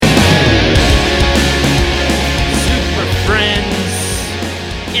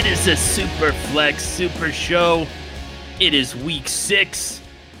It's a SuperFlex Super Show. It is week 6.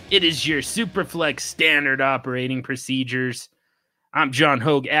 It is your SuperFlex standard operating procedures. I'm John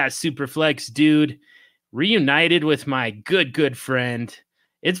Hogue at SuperFlex Dude, reunited with my good friend.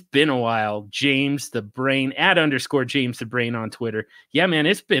 It's been a while, James the Brain, @ James the Brain on Twitter. Yeah, man,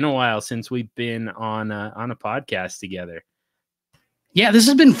 it's been a while since we've been on a podcast together. Yeah, this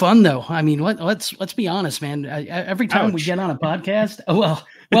has been fun though. I mean, let's be honest, man. Every time we get on a podcast,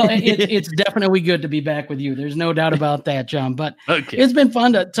 it's definitely good to be back with you. There's no doubt about that, John. But It's been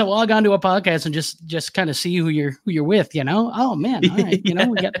fun to log onto a podcast and just kind of see who you're with. You know, oh man, all right, you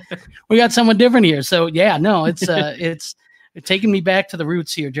know, we got someone different here. So yeah, no, it's taking me back to the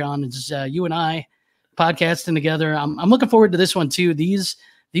roots here, John. It's you and I podcasting together. I'm looking forward to this one too. These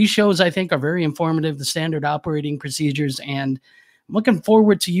shows I think are very informative. The standard operating procedures, and looking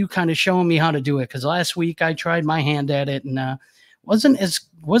forward to you kind of showing me how to do it, because last week I tried my hand at it and wasn't as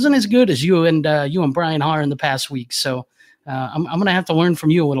good as you and Brian Haar in the past week. So I'm gonna have to learn from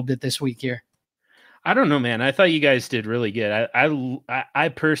you a little bit this week here. I don't know, man. I thought you guys did really good. I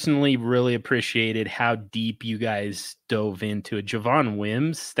personally really appreciated how deep you guys dove into it. Javon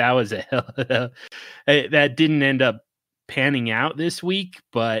Wims, that was that didn't end up panning out this week,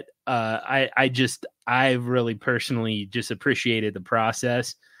 but I really personally just appreciated the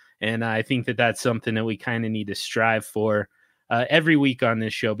process, and I think that's something that we kind of need to strive for every week on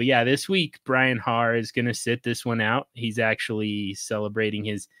this show. But yeah, this week Brian Haar is going to sit this one out. He's actually celebrating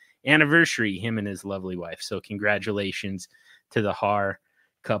his anniversary, him and his lovely wife. So congratulations to the Haar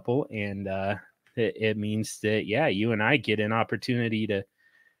couple, and it means that you and I get an opportunity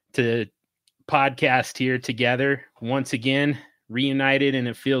to podcast here together once again, reunited, and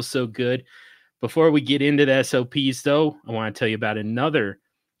it feels so good. Before we get into the SOPs, though, I want to tell you about another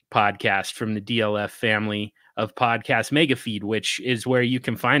podcast from the DLF family of podcasts, Megafeed, which is where you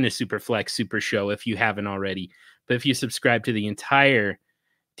can find the SuperFlex Super Show if you haven't already. But if you subscribe to the entire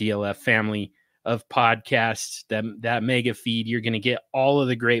DLF family of podcasts, that Megafeed, you're going to get all of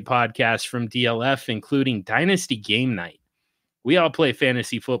the great podcasts from DLF, including Dynasty Game Night. We all play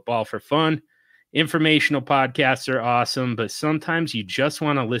fantasy football for fun. Informational podcasts are awesome, but sometimes you just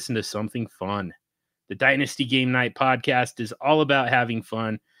want to listen to something fun. The Dynasty Game Night podcast is all about having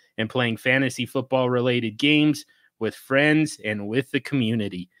fun and playing fantasy football related games with friends and with the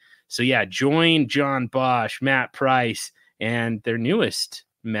community. So yeah, join John Bosch, Matt Price, and their newest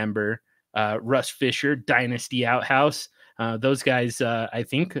member, Russ Fisher, Dynasty Outhouse. Those guys, I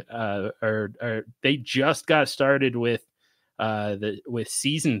think, they just got started with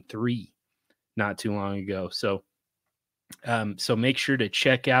season 3. Not too long ago. So make sure to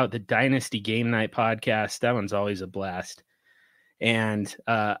check out the Dynasty Game Night podcast. That one's always a blast. And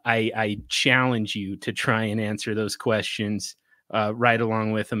I challenge you to try and answer those questions right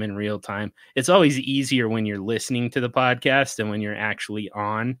along with them in real time. It's always easier when you're listening to the podcast than when you're actually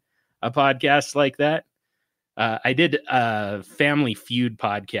on a podcast like that. I did a Family Feud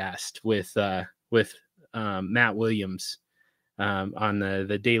podcast with Matt Williams on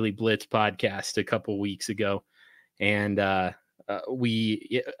the Daily Blitz podcast a couple weeks ago. And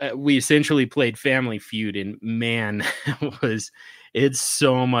we essentially played Family Feud, and man, it's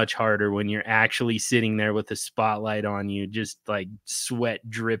so much harder when you're actually sitting there with the spotlight on you, just like sweat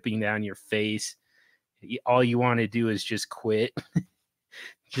dripping down your face. All you want to do is just quit.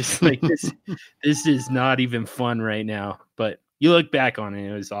 Just like this is not even fun right now, but you look back on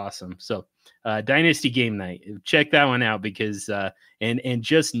it, it was awesome. So Dynasty Game Night, check that one out, because and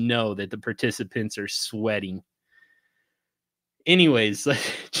just know that the participants are sweating. Anyways,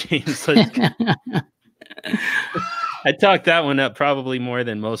 James, I talked that one up probably more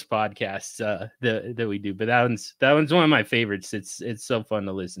than most podcasts that we do, but that one's one of my favorites. It's so fun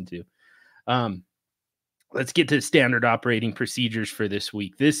to listen to. Let's get to standard operating procedures for this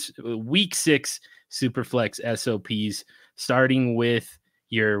week. This week 6 SuperFlex SOPs, starting with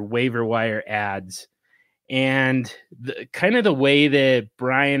your waiver wire ads. And the way that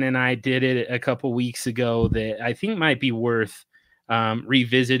Brian and I did it a couple weeks ago, that I think might be worth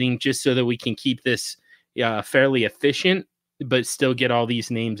revisiting, just so that we can keep this fairly efficient, but still get all these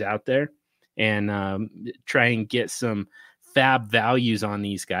names out there and try and get some fab values on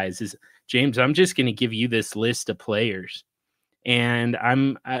these guys. Is James, I'm just going to give you this list of players, and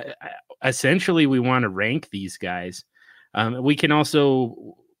essentially we want to rank these guys. We can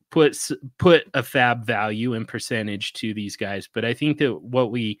also put a fab value and percentage to these guys, but I think that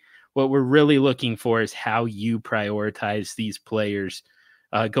what we're really looking for is how you prioritize these players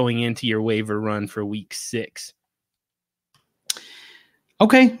going into your waiver run for week 6.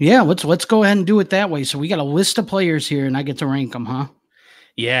 Okay, yeah, let's go ahead and do it that way. So we got a list of players here, and I get to rank them, huh?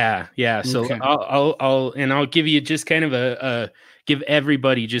 Yeah. So Okay. I'll give you just kind of give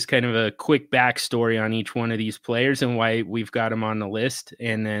everybody just kind of a quick backstory on each one of these players and why we've got them on the list,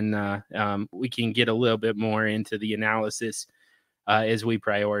 and then we can get a little bit more into the analysis as we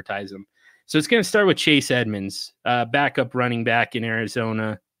prioritize them. So it's going to start with Chase Edmonds, backup running back in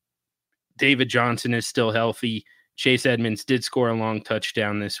Arizona. David Johnson is still healthy. Chase Edmonds did score a long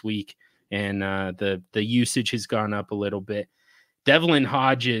touchdown this week, and the usage has gone up a little bit. Devlin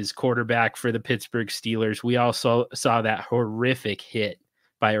Hodges, quarterback for the Pittsburgh Steelers. We also saw that horrific hit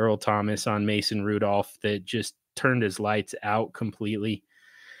by Earl Thomas on Mason Rudolph that just turned his lights out completely.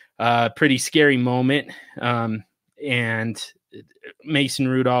 Pretty scary moment. And Mason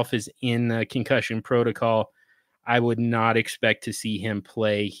Rudolph is in the concussion protocol. I would not expect to see him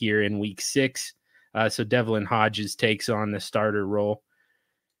play here in week 6. So Devlin Hodges takes on the starter role.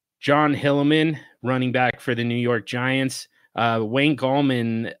 John Hilleman, running back for the New York Giants. Wayne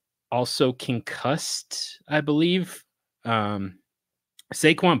Gallman also concussed, I believe. Saquon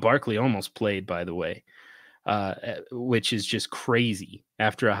Barkley almost played, by the way, which is just crazy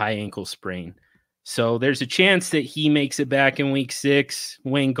after a high ankle sprain. So there's a chance that he makes it back in week 6.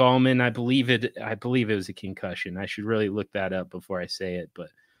 Wayne Gallman, I believe it was a concussion. I should really look that up before I say it, but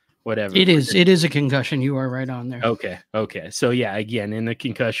whatever. It is a concussion. You are right on there. Okay. So yeah, again, in the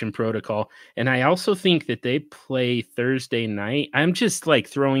concussion protocol. And I also think that they play Thursday night. I'm just like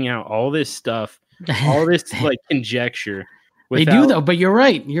throwing out all this stuff, all this like conjecture. They do though, but you're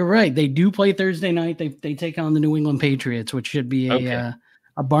right. They do play Thursday night. They take on the New England Patriots, which should be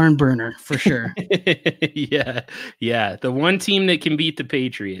a barn burner for sure. Yeah. The one team that can beat the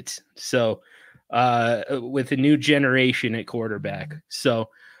Patriots. So with a new generation at quarterback. So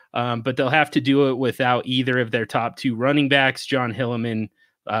but they'll have to do it without either of their top 2 running backs. John Hilleman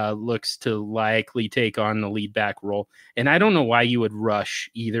looks to likely take on the lead back role. And I don't know why you would rush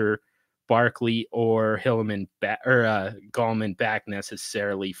either Barkley or Hilleman Gallman back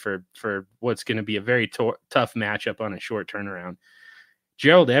necessarily for what's going to be a very tough matchup on a short turnaround.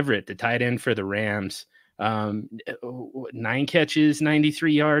 Gerald Everett, the tight end for the Rams, 9 catches,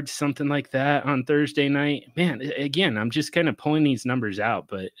 93 yards, something like that on Thursday night. Man, again, I'm just kind of pulling these numbers out,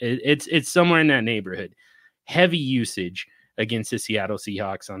 but it's somewhere in that neighborhood. Heavy usage against the Seattle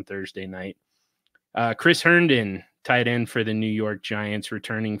Seahawks on Thursday night. Chris Herndon, tight end for the New York Giants,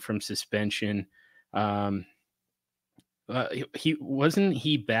 returning from suspension. He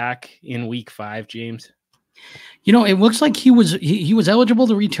wasn't back in week 5, James? It looks like he was eligible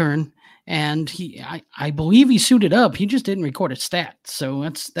to return, and I believe he suited up. He just didn't record a stat, so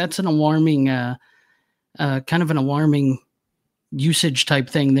that's an alarming, kind of an alarming usage type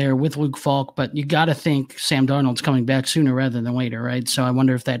thing there with Luke Falk. But you got to think Sam Darnold's coming back sooner rather than later, right? So I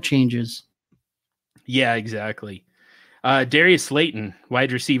wonder if that changes. Yeah, exactly. Darius Slayton,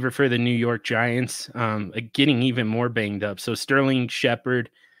 wide receiver for the New York Giants, getting even more banged up. So Sterling Shepard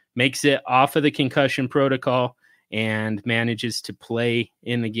makes it off of the concussion protocol and manages to play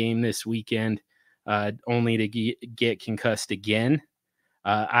in the game this weekend, only to get concussed again.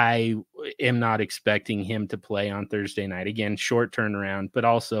 I am not expecting him to play on Thursday night. Again, short turnaround, but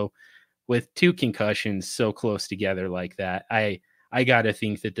also with 2 concussions so close together like that, I got to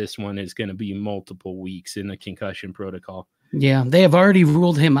think that this one is going to be multiple weeks in the concussion protocol. Yeah, they have already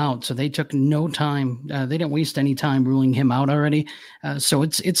ruled him out, so they took no time. They didn't waste any time ruling him out already. So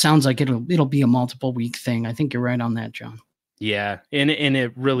it sounds like it'll be a multiple week thing. I think you're right on that, John. Yeah, and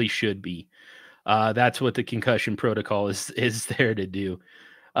it really should be. That's what the concussion protocol is there to do.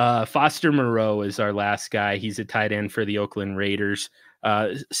 Foster Moreau is our last guy. He's a tight end for the Oakland Raiders.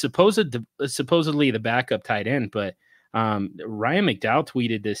 Supposedly the backup tight end, but Ryan McDowell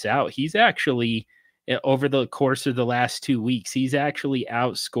tweeted this out. He's actually, over the course of the last 2 weeks, he's actually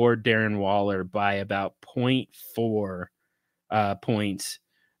outscored Darren Waller by about 0.4 points,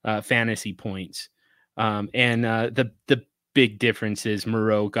 fantasy points. And the big difference is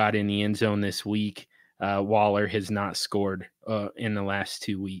Moreau got in the end zone this week. Waller has not scored in the last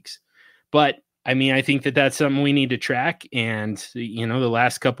 2 weeks. But I mean, I think that that's something we need to track. And, the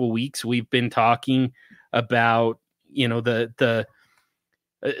last couple of weeks we've been talking about,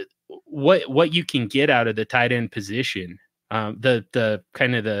 what you can get out of the tight end position, the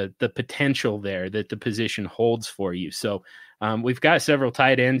kind of the potential there that the position holds for you. So we've got several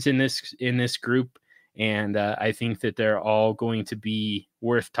tight ends in this group, and I think that they're all going to be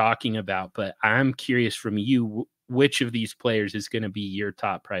worth talking about. But I'm curious from you, which of these players is going to be your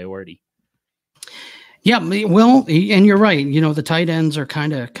top priority? Yeah, well, and you're right. The tight ends are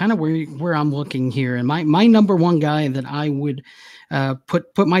kind of where I'm looking here. And my number one guy that I would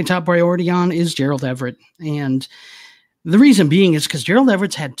put my top priority on is Gerald Everett. And The reason being is because Gerald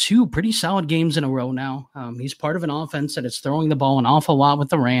Everett's had 2 pretty solid games in a row now. He's part of an offense that is throwing the ball an awful lot with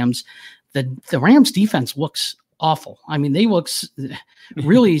the Rams. The Rams defense looks awful. I mean, they look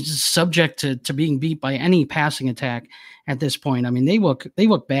really subject to being beat by any passing attack at this point. I mean, they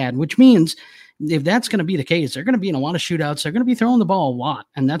look bad, which means if that's going to be the case, they're going to be in a lot of shootouts. They're going to be throwing the ball a lot,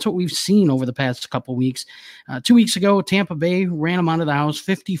 and that's what we've seen over the past couple of weeks. 2 weeks ago, Tampa Bay ran them out of the house,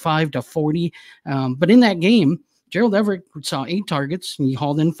 55-40. But in that game, Gerald Everett saw 8 targets, and he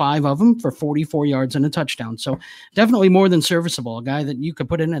hauled in 5 of them for 44 yards and a touchdown. So definitely more than serviceable. A guy that you could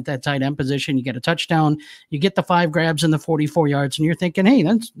put in at that tight end position. You get a touchdown, you get the 5 grabs and the 44 yards, and you're thinking, hey,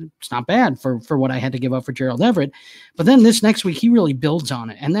 it's not bad for what I had to give up for Gerald Everett. But then this next week, he really builds on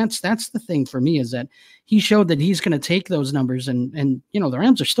it. And that's the thing for me, is that he showed that he's going to take those numbers, and the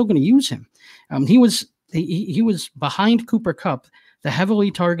Rams are still going to use him. He was behind Cooper Kupp, the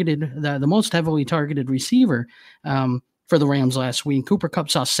most heavily targeted receiver for the Rams last week. Cooper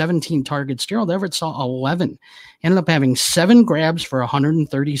Kupp saw 17 targets. Gerald Everett saw 11. Ended up having 7 grabs for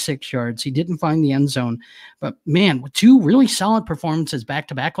 136 yards. He didn't find the end zone. But, man, with 2 really solid performances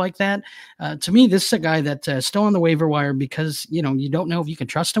back-to-back like that, to me, this is a guy that's still on the waiver wire because, you don't know if you can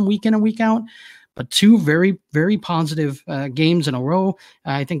trust him week in and week out. But 2 very, very positive games in a row.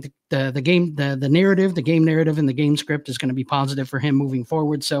 I think the game narrative and the game script is going to be positive for him moving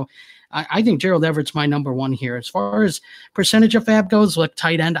forward. So I think Gerald Everett's my number 1 here. As far as percentage of fab goes, look,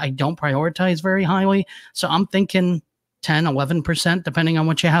 tight end, I don't prioritize very highly. So I'm thinking 10, 11%, depending on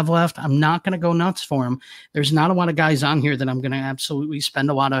what you have left. I'm not going to go nuts for him. There's not a lot of guys on here that I'm going to absolutely spend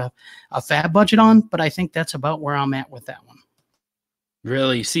a lot of a fab budget on, but I think that's about where I'm at with that one.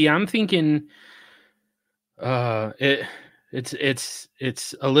 Really? See, I'm thinking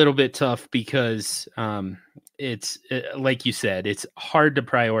it's a little bit tough because it's like you said, it's hard to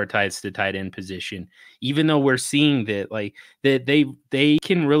prioritize the tight end position, even though we're seeing that like that they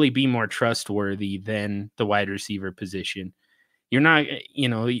can really be more trustworthy than the wide receiver position. You're not,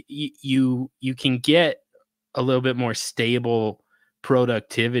 you can get a little bit more stable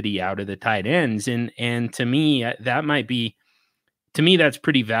productivity out of the tight ends, and to me that's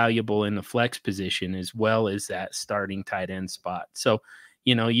pretty valuable in the flex position as well as that starting tight end spot. So,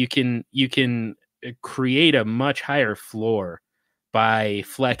 you can create a much higher floor by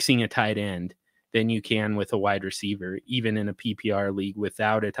flexing a tight end than you can with a wide receiver, even in a PPR league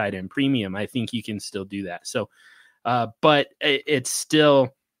without a tight end premium. I think you can still do that. So, but it's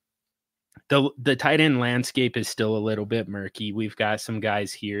still the tight end landscape is still a little bit murky. We've got some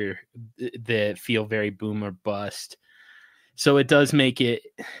guys here that feel very boom or bust. So it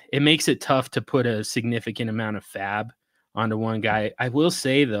makes it tough to put a significant amount of fab onto one guy. I will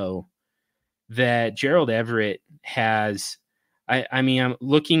say though that Gerald Everett has, I mean, I'm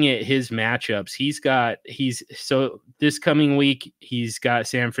looking at his matchups. So this coming week, he's got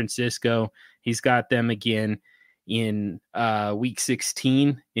San Francisco. He's got them again in week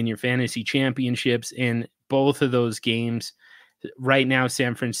 16 in your fantasy championships. And both of those games right now,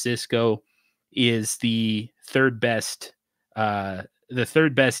 San Francisco is the third best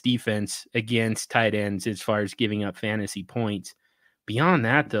defense against tight ends as far as giving up fantasy points. Beyond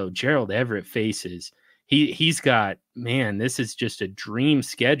that, though, Gerald Everett faces he's got, man, this is just a dream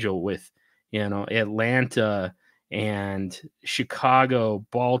schedule with Atlanta and Chicago,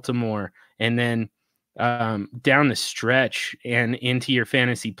 Baltimore, and then down the stretch and into your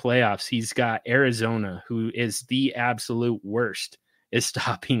fantasy playoffs, he's got Arizona, who is the absolute worst at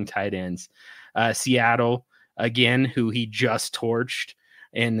stopping tight ends. Seattle, again, who he just torched,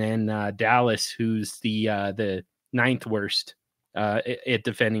 and then Dallas, who's the ninth worst at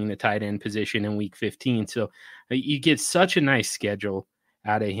defending the tight end position in week 15. So you get such a nice schedule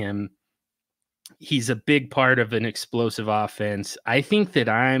out of him. He's a big part of an explosive offense. I think that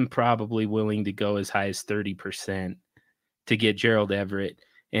I'm probably willing to go as high as 30% to get Gerald Everett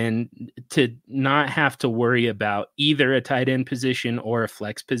and to not have to worry about either a tight end position or a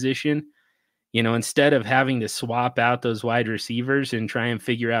flex position. Instead of having to swap out those wide receivers and try and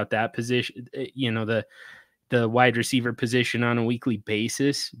figure out that position, the wide receiver position on a weekly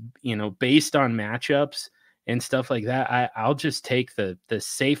basis, based on matchups and stuff like that, I'll just take the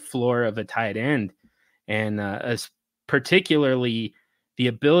safe floor of a tight end, and particularly the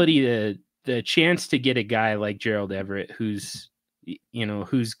ability the chance to get a guy like Gerald Everett, who's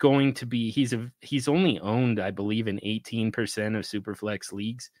going to be, he's only owned, I believe, in 18% of SuperFlex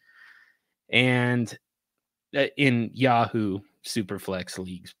leagues, and in Yahoo SuperFlex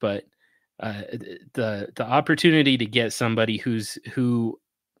leagues, but the opportunity to get somebody who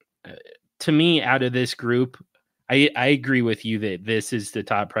to me, out of this group, I agree with you that this is the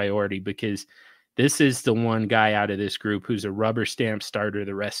top priority, because this is the one guy out of this group who's a rubber stamp starter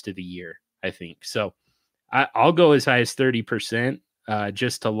the rest of the year, I think. So I'll go as high as 30%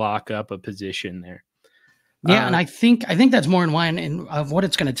 just to lock up a position there. Yeah, and I think that's more in line of what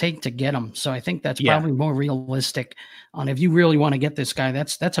it's going to take to get him. So I think that's probably more realistic on if you really want to get this guy.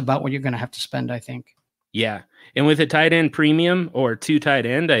 That's about what you're going to have to spend, I think. Yeah, and with a tight end premium or 2 tight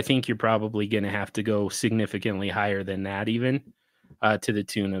end, I think you're probably going to have to go significantly higher than that, even to the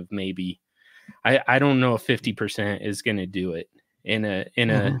tune of maybe. I don't know if 50% is going to do it in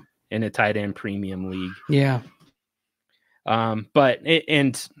a tight end premium league. Yeah. But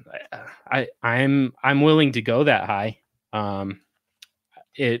I'm willing to go that high.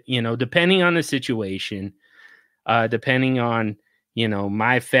 Depending on the situation, depending on,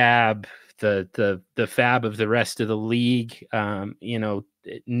 my fab, the fab of the rest of the league,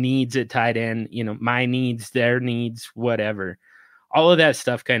 needs at tight end, my needs, their needs, whatever. All of that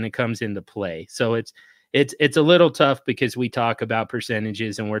stuff kind of comes into play. So it's a little tough because we talk about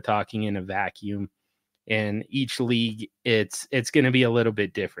percentages and we're talking in a vacuum. And each league, it's going to be a little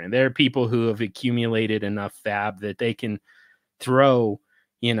bit different. There are people who have accumulated enough fab that they can throw,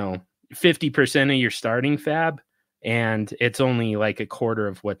 50% of your starting fab, and it's only like a quarter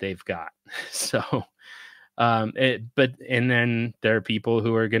of what they've got. So, and then there are people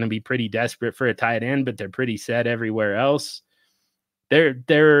who are going to be pretty desperate for a tight end, but they're pretty set everywhere else. There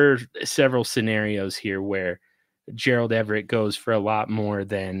are several scenarios here where Gerald Everett goes for a lot more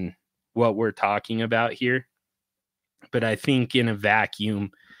than what we're talking about here. But I think in a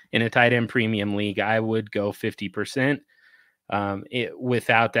vacuum, in a tight end premium league, I would go 50%.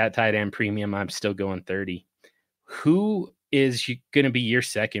 Without that tight end premium, I'm still going 30. Who is going to be your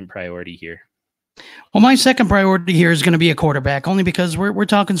second priority here? Well, my second priority here is going to be a quarterback, only because we're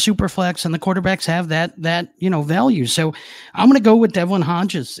talking SuperFlex and the quarterbacks have that value. So I'm going to go with Devlin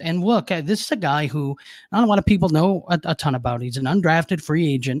Hodges. And look, this is a guy who not a lot of people know a ton about. He's an undrafted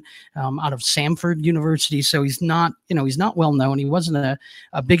free agent out of Samford University. So he's not well known. He wasn't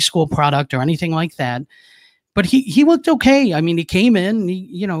a big school product or anything like that. But he looked okay. I mean, he came in,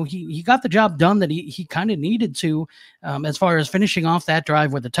 he got the job done that he kind of needed to, as far as finishing off that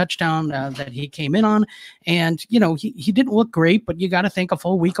drive with a touchdown that he came in on. And, he didn't look great, but you got to think a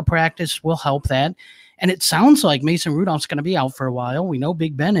full week of practice will help that. And it sounds like Mason Rudolph's going to be out for a while. We know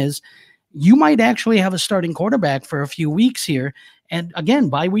Big Ben is. You might actually have a starting quarterback for a few weeks here. And again,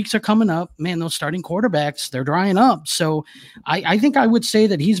 bye weeks are coming up. Man, those starting quarterbacks, they're drying up. So I think I would say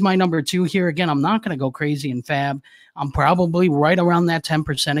that he's my number 2 here. Again, I'm not going to go crazy in fab. I'm probably right around that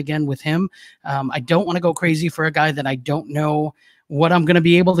 10% again with him. I don't want to go crazy for a guy that I don't know what I'm going to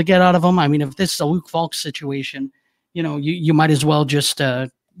be able to get out of him. I mean, if this is a Luke Falk situation, you might as well just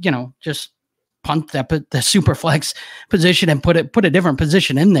punt the SuperFlex position and put a different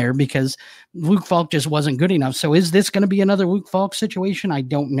position in there because Luke Falk just wasn't good enough. So is this going to be another Luke Falk situation? I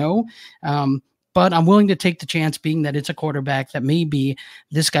don't know. But I'm willing to take the chance, being that it's a quarterback that maybe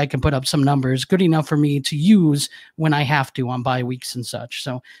this guy can put up some numbers good enough for me to use when I have to on bye weeks and such.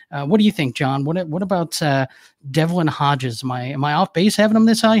 So what do you think, John? What about Devlin Hodges? Am I off base having him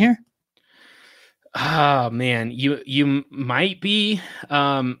this high here? Oh man, you might be.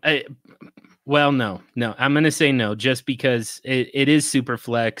 Well, no, I'm going to say no, just because it is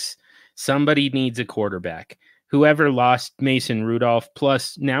SuperFlex. Somebody needs a quarterback. Whoever lost Mason Rudolph,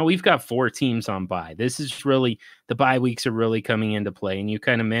 plus now we've got 4 teams on bye. This is really, the bye weeks are really coming into play. And you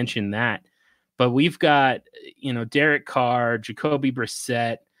kind of mentioned that, but we've got, Derek Carr, Jacoby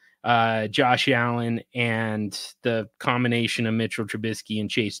Brissett, Josh Allen, and the combination of Mitchell Trubisky and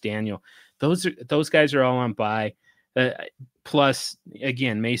Chase Daniel. Those guys are all on bye. Plus,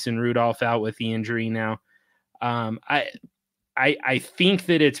 again, Mason Rudolph out with the injury now. I think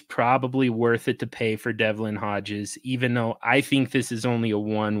that it's probably worth it to pay for Devlin Hodges, even though I think this is only a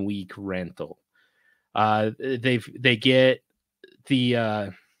 1-week rental. They get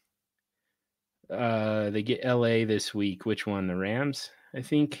LA this week. Which one? The Rams, I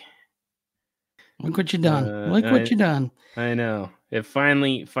think. Look what you done. Look what you done. I know. It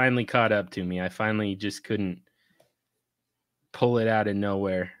finally caught up to me. I finally just couldn't pull it out of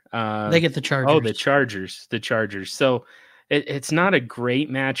nowhere. They get the Chargers. Oh, the Chargers. So it's not a great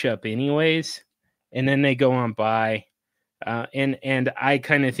matchup anyways. And then they go on bye. And I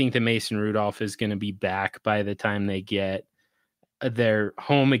kind of think that Mason Rudolph is going to be back by the time they get their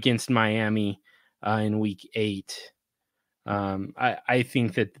home against Miami in week 8. I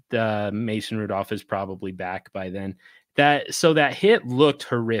think that Mason Rudolph is probably back by then. That hit looked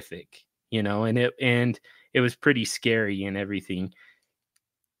horrific, and it was pretty scary and everything.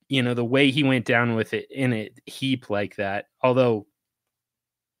 The way he went down with it in a heap like that, although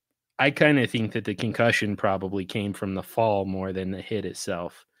I kind of think that the concussion probably came from the fall more than the hit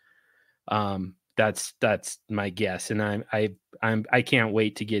itself. That's my guess, and I can't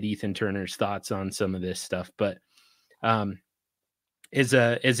wait to get Ethan Turner's thoughts on some of this stuff. But as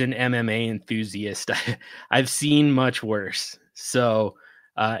an MMA enthusiast, I've seen much worse. So,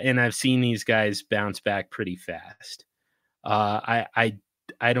 and I've seen these guys bounce back pretty fast. I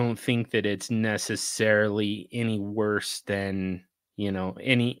don't think that it's necessarily any worse than,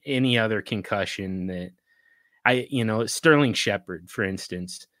 any other concussion that Sterling Shepard, for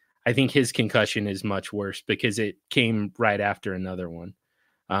instance. I think his concussion is much worse because it came right after another one.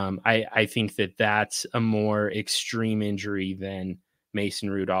 I think that that's a more extreme injury than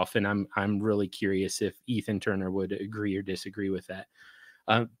Mason Rudolph, and I'm really curious if Ethan Turner would agree or disagree with that.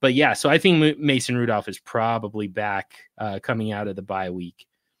 But yeah, so I think Mason Rudolph is probably back coming out of the bye week,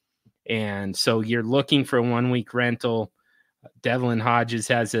 and so you're looking for a 1 week rental. Devlin Hodges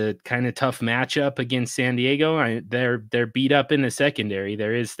has a kind of tough matchup against San Diego. They're beat up in the secondary.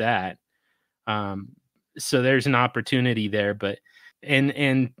 There is that. So there's an opportunity there, but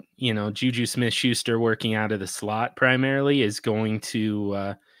and Juju Smith-Schuster working out of the slot primarily is going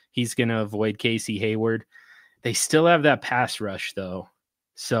to he's going to avoid Casey Hayward. They still have that pass rush though.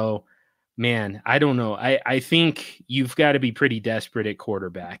 So man, I don't know. I think you've got to be pretty desperate at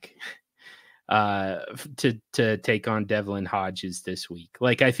quarterback to take on Devlin Hodges this week.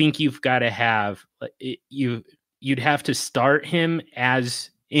 Like, I think you've got to have you'd have to start him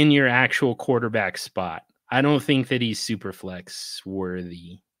as in your actual quarterback spot. I don't think that he's SuperFlex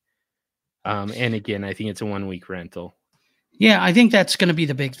worthy. And again, I think it's a 1 week rental. Yeah, I think that's going to be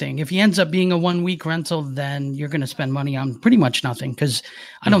the big thing. If he ends up being a 1 week rental, then you're going to spend money on pretty much nothing, because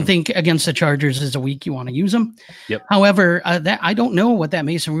I don't think against the Chargers is a week you want to use him. Yep. However, that I don't know what that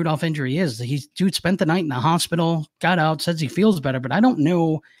Mason Rudolph injury is. Dude spent the night in the hospital, got out, says he feels better, but I don't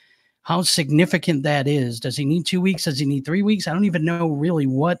know how significant that is. Does he need 2 weeks? Does he need 3 weeks? I don't even know really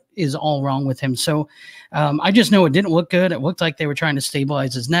what is all wrong with him. So I just know it didn't look good. It looked like they were trying to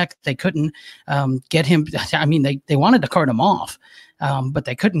stabilize his neck. They couldn't get him. I mean, they wanted to cart him off, but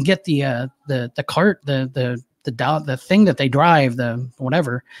they couldn't get the cart, the thing that they drive, the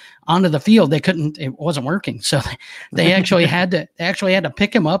whatever, onto the field. It wasn't working. So they actually had to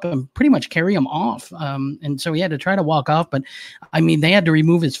pick him up and pretty much carry him off. And so he had to try to walk off, but I mean, they had to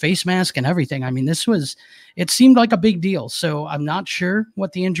remove his face mask and everything. I mean, it seemed like a big deal. So I'm not sure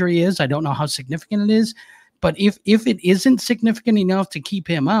what the injury is. I don't know how significant it is, but if it isn't significant enough to keep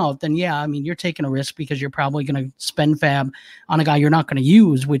him out, then yeah, I mean, you're taking a risk because you're probably going to spend fab on a guy you're not going to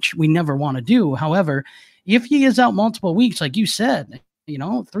use, which we never want to do. However, if he is out multiple weeks, like you said,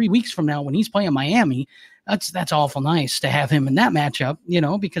 3 weeks from now when he's playing Miami, that's awful nice to have him in that matchup,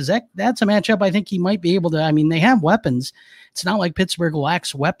 because that's a matchup I think he might be able to. I mean, they have weapons. It's not like Pittsburgh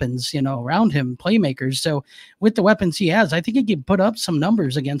lacks weapons, around him, playmakers. So with the weapons he has, I think he could put up some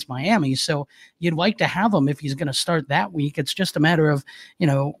numbers against Miami. So you'd like to have him if he's going to start that week. It's just a matter of,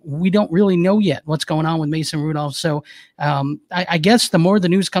 we don't really know yet what's going on with Mason Rudolph. So I guess the more the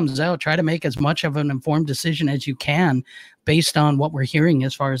news comes out, try to make as much of an informed decision as you can based on what we're hearing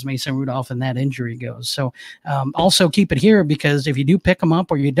as far as Mason Rudolph and that injury goes. So also keep it here, because if you do pick him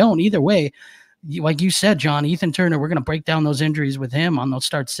up or you don't, either way, like you said, John, Ethan Turner, we're going to break down those injuries with him on those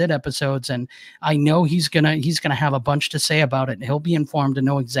start sit episodes. And I know he's going to have a bunch to say about it, and he'll be informed to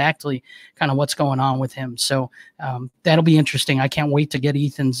know exactly kind of what's going on with him. So that'll be interesting. I can't wait to get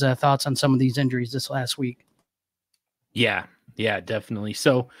Ethan's thoughts on some of these injuries this last week. Yeah, definitely.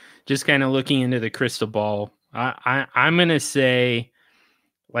 So just kind of looking into the crystal ball, I'm going to say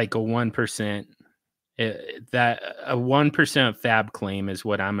like a 1%. That a 1% fab claim is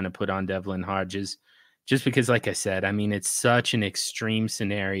what I'm going to put on Devlin Hodges, just because, like I said, I mean, it's such an extreme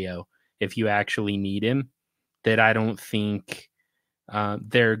scenario if you actually need him that I don't think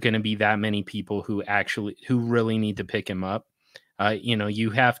there are going to be that many people who really need to pick him up.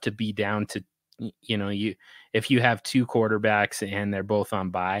 You have to be down to, if you have two quarterbacks and they're both on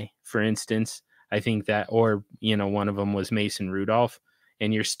bye, for instance, I think that, or, one of them was Mason Rudolph,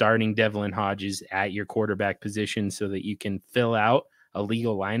 and you're starting Devlin Hodges at your quarterback position so that you can fill out a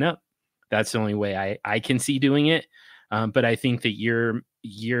legal lineup. That's the only way I can see doing it. But I think that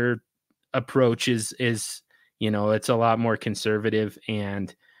your approach is, it's a lot more conservative.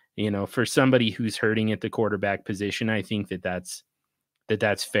 And, for somebody who's hurting at the quarterback position, I think that's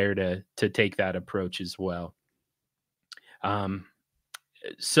fair to take that approach as well.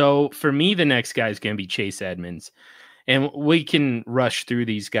 So for me, the next guy is going to be Chase Edmonds. And we can rush through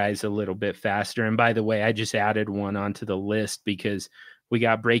these guys a little bit faster. And by the way, I just added one onto the list because we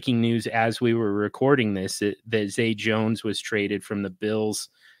got breaking news as we were recording this, that Zay Jones was traded from the Bills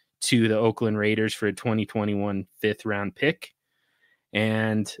to the Oakland Raiders for a 2021 5th-round pick.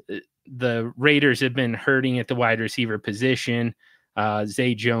 And the Raiders have been hurting at the wide receiver position.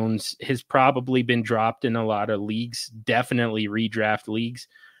 Zay Jones has probably been dropped in a lot of leagues, definitely redraft leagues,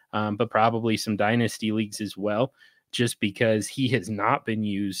 but probably some dynasty leagues as well, just because he has not been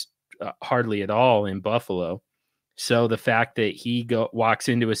used hardly at all in Buffalo. So the fact that he walks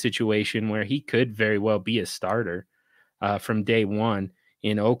into a situation where he could very well be a starter from day one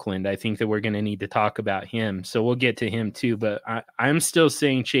in Oakland, I think that we're going to need to talk about him. So we'll get to him too, but I'm still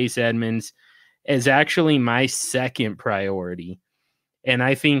saying Chase Edmonds is actually my second priority. And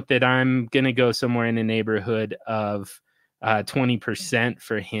I think that I'm going to go somewhere in the neighborhood of 20%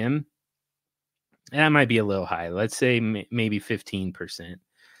 for him. That might be a little high. Let's say maybe 15%.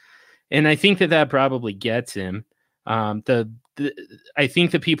 And I think that probably gets him. I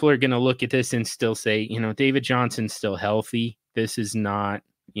think that people are going to look at this and still say, David Johnson's still healthy. This is not,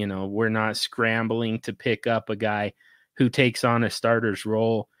 we're not scrambling to pick up a guy who takes on a starter's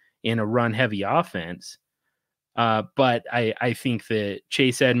role in a run-heavy offense. But I think that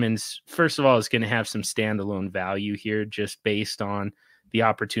Chase Edmonds, first of all, is going to have some standalone value here just based on the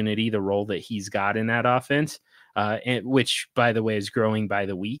opportunity, the role that he's got in that offense, and which, by the way, is growing by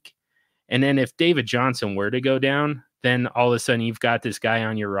the week. And then if David Johnson were to go down, then all of a sudden you've got this guy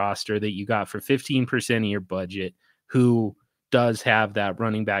on your roster that you got for 15% of your budget who does have that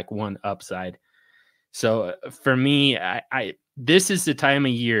running back one upside. So for me, this is the time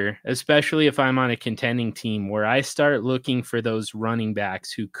of year, especially if I'm on a contending team, where I start looking for those running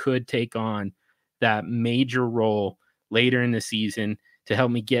backs who could take on that major role later in the season to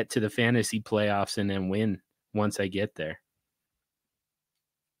help me get to the fantasy playoffs and then win once I get there.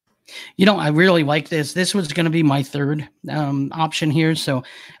 I really like this. This was going to be my third option here. So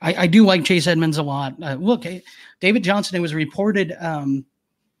I do like Chase Edmonds a lot. Look, David Johnson, it was reported.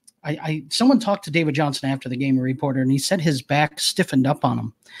 Someone talked to David Johnson after the game, a reporter, and he said his back stiffened up on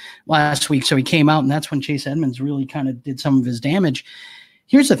him last week. So he came out, and that's when Chase Edmonds really kind of did some of his damage.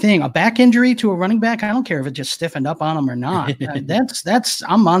 Here's the thing, a back injury to a running back, I don't care if it just stiffened up on him or not.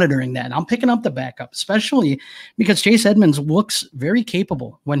 I'm monitoring that. I'm picking up the backup, especially because Chase Edmonds looks very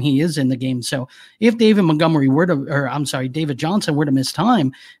capable when he is in the game. So if David Johnson were to miss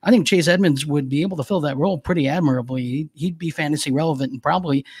time, I think Chase Edmonds would be able to fill that role pretty admirably. He'd be fantasy relevant and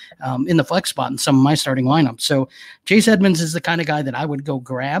probably in the flex spot in some of my starting lineups. So Chase Edmonds is the kind of guy that I would go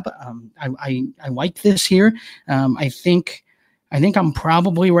grab. I like this here. I think I'm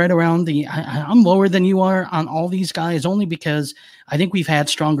probably right around I'm lower than you are on all these guys, only because I think we've had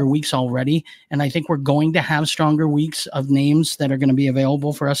stronger weeks already. And I think we're going to have stronger weeks of names that are going to be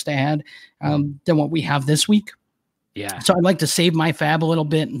available for us to add than what we have this week. Yeah. So I'd like to save my fab a little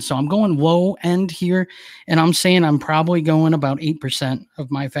bit. And so I'm going low end here, and I'm saying I'm probably going about 8%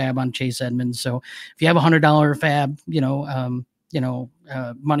 of my fab on Chase Edmonds. So if you have $100 fab,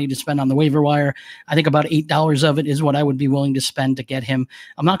 money to spend on the waiver wire, I think about $8 of it is what I would be willing to spend to get him.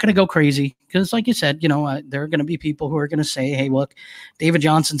 I'm not going to go crazy because, like you said, there are going to be people who are going to say, "Hey, look, David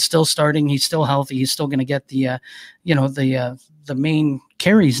Johnson's still starting. He's still healthy. He's still going to get the main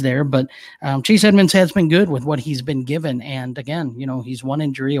carries there." But Chase Edmonds has been good with what he's been given, and again, he's one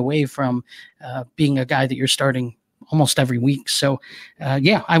injury away from being a guy that you're starting almost every week. So,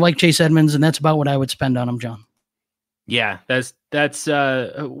 I like Chase Edmonds, and that's about what I would spend on him, John. Yeah, that's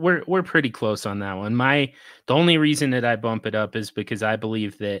we're pretty close on that one. The only reason that I bump it up is because I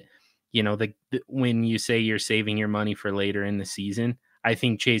believe that, when you say you're saving your money for later in the season, I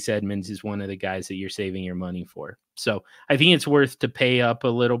think Chase Edmonds is one of the guys that you're saving your money for. So I think it's worth to pay up a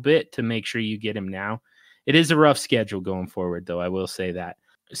little bit to make sure you get him now. It is a rough schedule going forward, though. I will say that.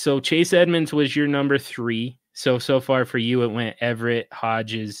 So Chase Edmonds was your number 3. So far for you, it went Everett,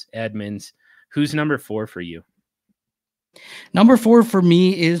 Hodges, Edmonds. Who's number 4 for you? Number 4 for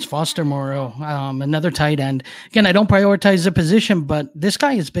me is Foster Moreau, another tight end. Again, I don't prioritize the position, but this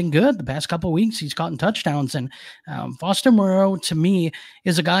guy has been good the past couple of weeks. He's gotten touchdowns, and Foster Moreau, to me,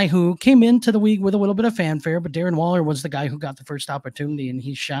 is a guy who came into the league with a little bit of fanfare, but Darren Waller was the guy who got the first opportunity, and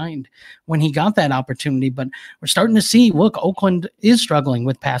he shined when he got that opportunity. But we're starting to see, look, Oakland is struggling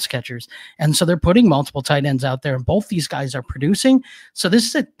with pass catchers, and so they're putting multiple tight ends out there, and both these guys are producing. So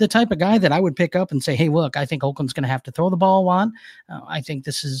this is the type of guy that I would pick up and say, hey, look, I think Oakland's going to have to throw the ball on. I think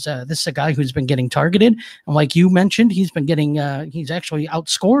this is a guy who's been getting targeted, and like you mentioned, he's been getting he's actually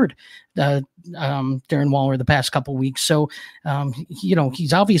outscored Darren Waller the past couple weeks. So,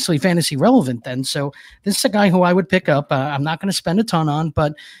 he's obviously fantasy relevant then. So this is a guy who I would pick up. I'm not going to spend a ton on,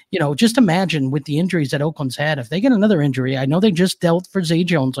 but, just imagine with the injuries that Oakland's had, if they get another injury, I know they just dealt for Zay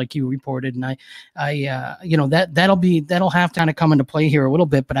Jones, like you reported. And that'll have to kind of come into play here a little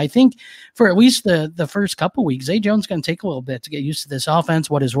bit. But I think for at least the first couple weeks, Zay Jones going to take a little bit to get used to this offense,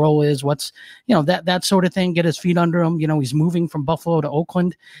 what his role is, what's, that sort of thing, get his feet under him. He's moving from Buffalo to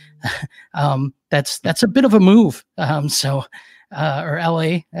Oakland. That's a bit of a move. Or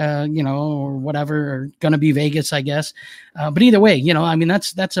LA, or whatever, or going to be Vegas, I guess. But either way,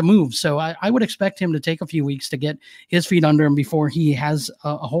 that's a move. So I would expect him to take a few weeks to get his feet under him before he has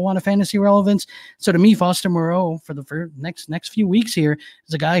a whole lot of fantasy relevance. So to me, Foster Moreau for the next few weeks here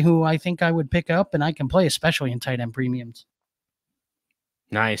is a guy who I think I would pick up and I can play, especially in tight end premiums.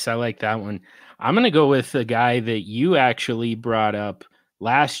 Nice. I like that one. I'm going to go with a guy that you actually brought up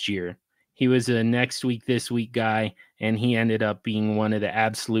last year. He was a next week, this week guy, and he ended up being one of the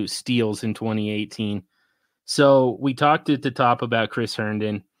absolute steals in 2018. So we talked at the top about Chris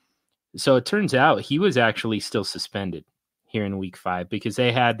Herndon. So it turns out he was actually still suspended here in week 5 because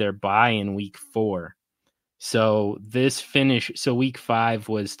they had their bye in week 4. So week 5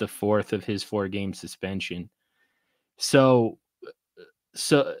 was the 4th of his 4-game suspension. So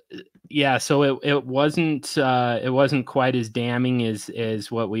it wasn't quite as damning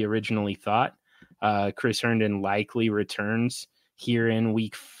as what we originally thought. Chris Herndon likely returns here in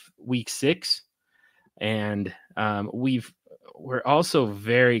week 6, and we're also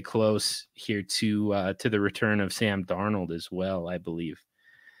very close here to the return of Sam Darnold as well, I believe.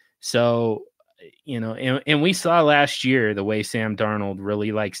 So, and we saw last year the way Sam Darnold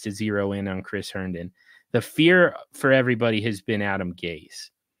really likes to zero in on Chris Herndon. The fear for everybody has been Adam Gase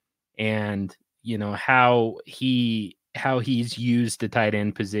and, how he's used the tight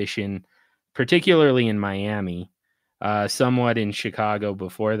end position, particularly in Miami, somewhat in Chicago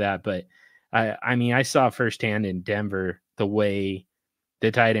before that. But I saw firsthand in Denver the way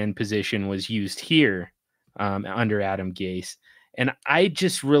the tight end position was used here under Adam Gase. And I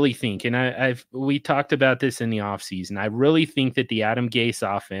just really think, and we talked about this in the offseason, I really think that the Adam Gase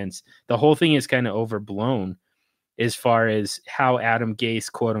offense, the whole thing is kind of overblown as far as how Adam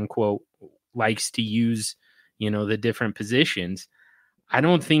Gase, quote unquote, likes to use, the different positions. I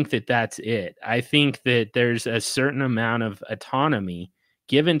don't think that that's it. I think that there's a certain amount of autonomy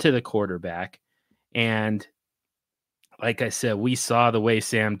given to the quarterback. And like I said, we saw the way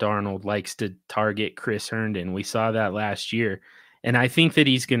Sam Darnold likes to target Chris Herndon. We saw that last year. And I think that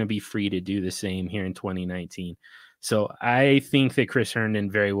he's going to be free to do the same here in 2019. So I think that Chris Herndon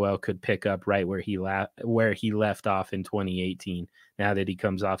very well could pick up right where he left off in 2018, now that he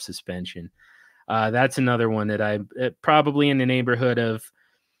comes off suspension. That's another one that I probably in the neighborhood of,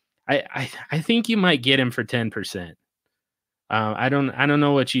 I think you might get him for 10%. I don't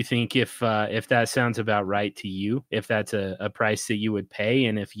know what you think, if that sounds about right to you, if that's a price that you would pay,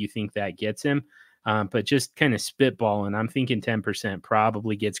 and if you think that gets him. But just kind of spitballing, I'm thinking 10%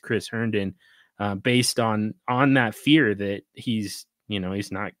 probably gets Chris Herndon, based on that fear that he's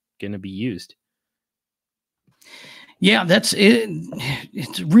not going to be used. Yeah, that's it.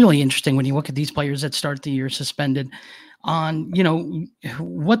 It's really interesting when you look at these players that start the year suspended on,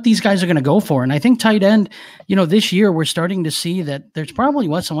 what these guys are going to go for. And I think tight end, this year we're starting to see that there's probably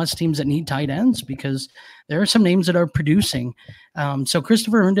less and less teams that need tight ends because there are some names that are producing. So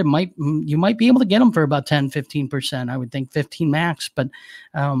Christopher Herndon you might be able to get him for about 10, 15%. I would think 15 max, but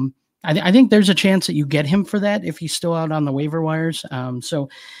I think there's a chance that you get him for that if he's still out on the waiver wires.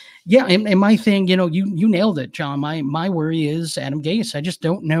 Yeah, and my thing, you nailed it, John. My worry is Adam Gase. I just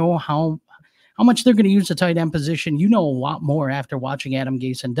don't know how much they're going to use the tight end position. You know a lot more after watching Adam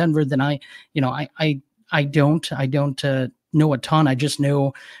Gase in Denver than I don't know a ton. I just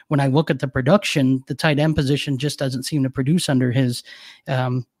know when I look at the production, the tight end position just doesn't seem to produce under his,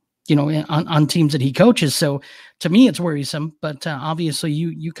 on teams that he coaches. So to me, it's worrisome, but obviously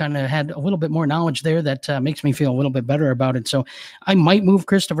you kind of had a little bit more knowledge there that makes me feel a little bit better about it. So I might move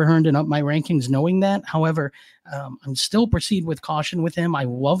Christopher Herndon up my rankings knowing that. However, I'm still proceed with caution with him. I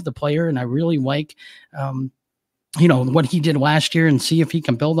love the player and I really like, what he did last year and see if he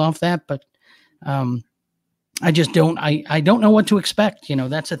can build off that. But I just don't, I don't know what to expect.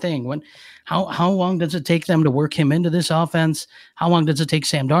 That's the thing. How long does it take them to work him into this offense? How long does it take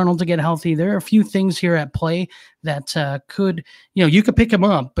Sam Darnold to get healthy? There are a few things here at play that could, you could pick him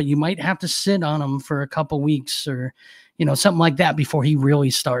up, but you might have to sit on him for a couple weeks or, something like that before he really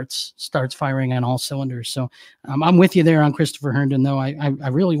starts firing on all cylinders. So I'm with you there on Christopher Herndon, though. I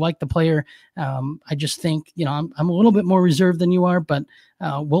really like the player. I just think, I'm a little bit more reserved than you are, but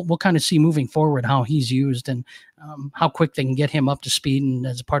we'll kind of see moving forward how he's used and how quick they can get him up to speed and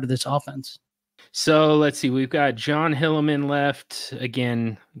as a part of this offense. So let's see. We've got John Hilleman left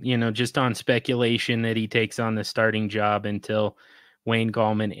again, just on speculation that he takes on the starting job until Wayne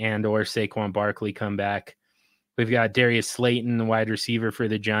Gallman and or Saquon Barkley come back. We've got Darius Slayton, the wide receiver for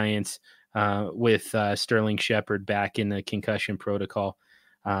the Giants, with Sterling Shepard back in the concussion protocol.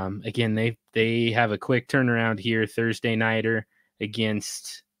 Again, they have a quick turnaround here, Thursday nighter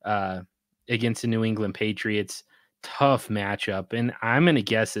against the New England Patriots. Tough matchup, and I'm going to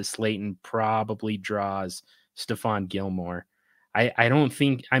guess that Slayton probably draws Stephon Gilmore. I don't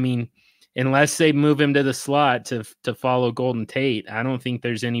think, unless they move him to the slot to follow Golden Tate, I don't think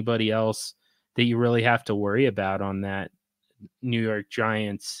there's anybody else that you really have to worry about on that New York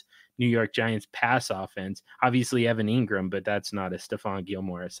Giants pass offense. Obviously Evan Ingram, but that's not a Stephon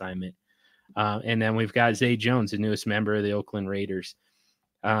Gilmore assignment. And then we've got Zay Jones, the newest member of the Oakland Raiders.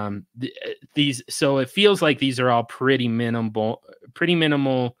 So it feels like these are all pretty minimal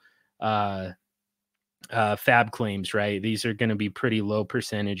fab claims, right? These are going to be pretty low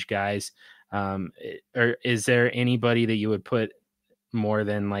percentage guys. Or is there anybody that you would put more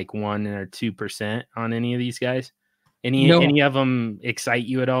than like 1 or 2% on any of these guys? Any of them excite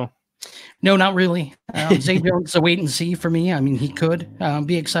you at all? No, not really. Zay Jones is a wait and see for me. He could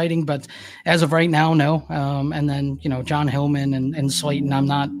be exciting, but as of right now, no. And then John Hillman and Slayton, I'm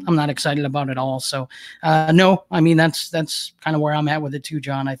not excited about at all. So no. That's kind of where I'm at with it too,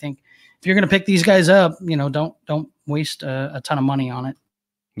 John. I think if you're going to pick these guys up, don't waste a ton of money on it.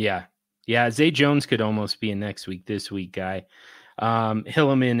 Yeah. Zay Jones could almost be a this week guy.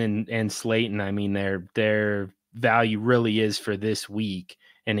 Hillman and Slayton, their value really is for this week.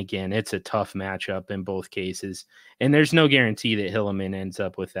 And again, it's a tough matchup in both cases. And there's no guarantee that Hillman ends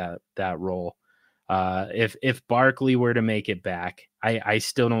up with that role. If Barkley were to make it back, I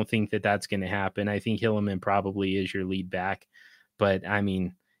still don't think that that's going to happen. I think Hillman probably is your lead back. But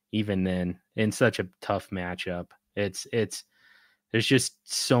even then, in such a tough matchup, there's just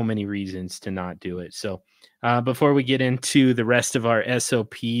so many reasons to not do it. So before we get into the rest of our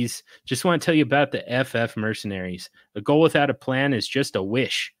SOPs, just want to tell you about the FF Mercenaries. A goal without a plan is just a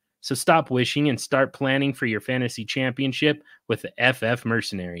wish. So stop wishing and start planning for your fantasy championship with the FF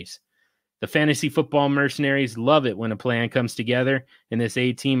Mercenaries. The Fantasy Football Mercenaries love it when a plan comes together, and this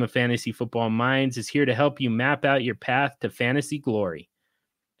A-team of fantasy football minds is here to help you map out your path to fantasy glory.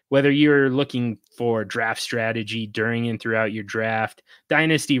 Whether you're looking for draft strategy during and throughout your draft,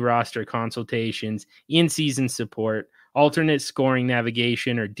 dynasty roster consultations, in-season support, alternate scoring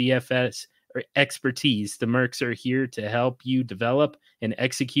navigation, or DFS or expertise, the Mercs are here to help you develop and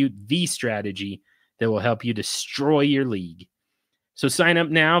execute the strategy that will help you destroy your league. So sign up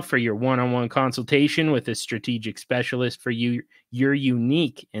now for your one-on-one consultation with a strategic specialist for your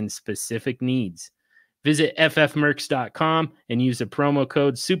unique and specific needs. Visit ffmercs.com and use the promo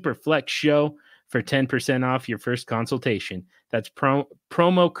code SuperFlexShow for 10% off your first consultation. That's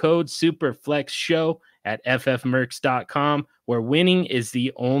promo code SuperFlexShow at ffmercs.com, where winning is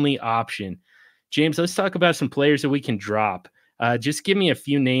the only option. James, let's talk about some players that we can drop. Just give me a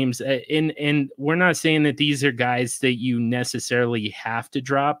few names. And we're not saying that these are guys that you necessarily have to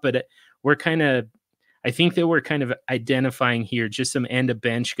drop, but I think that we're kind of identifying here just some end of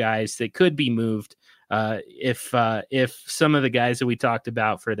bench guys that could be moved. If some of the guys that we talked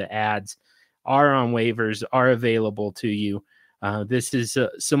about for the ads are on waivers, are available to you, this is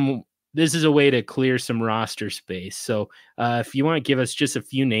a way to clear some roster space. So if you want to give us just a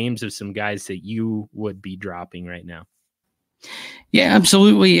few names of some guys that you would be dropping right now. Yeah,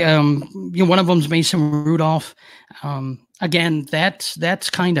 absolutely. One of them's Mason Rudolph. Again,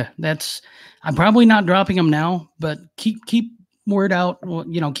 I'm probably not dropping him now, but keep word out,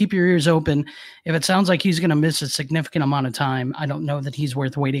 keep your ears open. If it sounds like he's going to miss a significant amount of time, I don't know that he's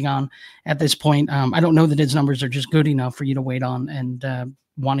worth waiting on at this point. I don't know that his numbers are just good enough for you to wait on and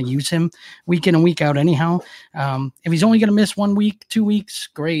want to use him week in and week out anyhow. If he's only going to miss 1 week, 2 weeks,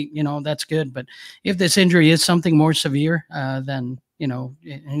 great, that's good. But if this injury is something more severe, then,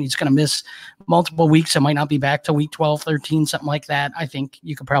 and he's going to miss multiple weeks, it might not be back to week 12, 13, something like that, I think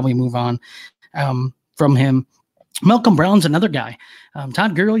you could probably move on from him. Malcolm Brown's another guy.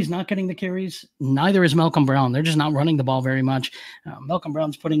 Todd Gurley's not getting the carries. Neither is Malcolm Brown. They're just not running the ball very much. Malcolm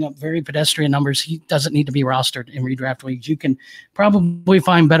Brown's putting up very pedestrian numbers. He doesn't need to be rostered in redraft leagues. You can probably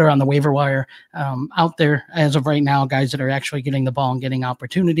find better on the waiver wire out there as of right now, guys that are actually getting the ball and getting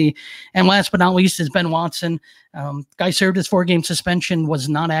opportunity. And last but not least is Ben Watson. Guy served his 4-game suspension, was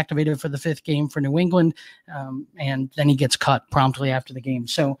not activated for the 5th game for New England, and then he gets cut promptly after the game.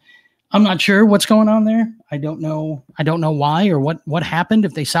 So I'm not sure what's going on there. I don't know why or what happened,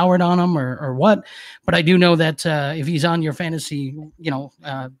 if they soured on him or what. But I do know that if he's on your fantasy,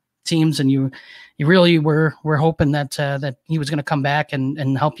 teams, and you really were hoping that he was going to come back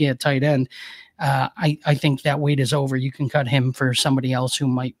and help you at tight end, I think that wait is over. You can cut him for somebody else who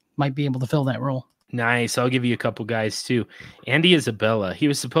might be able to fill that role. Nice. I'll give you a couple guys too. Andy Isabella. He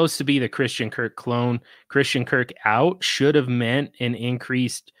was supposed to be the Christian Kirk clone. Christian Kirk out should have meant an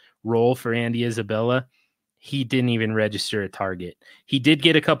increased role for Andy Isabella. He didn't even register a target. He did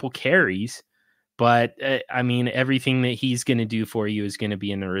get a couple carries, but everything that he's going to do for you is going to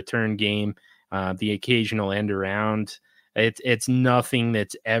be in the return game, the occasional end around. It's nothing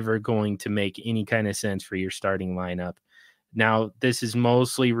that's ever going to make any kind of sense for your starting lineup. Now, this is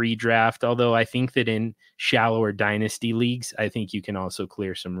mostly redraft, although I think that in shallower dynasty leagues, I think you can also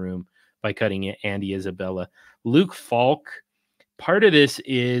clear some room by cutting Andy Isabella. Luke Falk. Part of this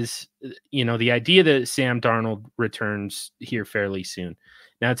is, the idea that Sam Darnold returns here fairly soon.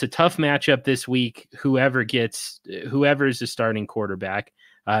 Now, it's a tough matchup this week. Whoever is the starting quarterback,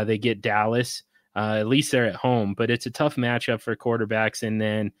 they get Dallas. At least they're at home, but it's a tough matchup for quarterbacks. And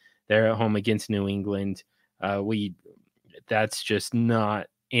then they're at home against New England. That's just not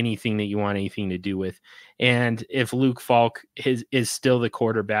anything that you want anything to do with. And if Luke Falk is still the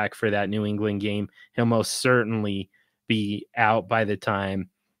quarterback for that New England game, he'll most certainly be out by the time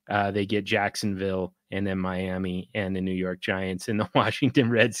they get Jacksonville and then Miami and the New York Giants and the Washington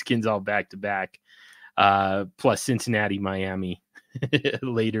Redskins all back to back, plus Cincinnati, Miami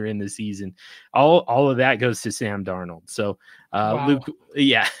later in the season. All of that goes to Sam Darnold. So wow. Luke,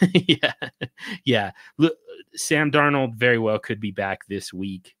 yeah. Sam Darnold very well could be back this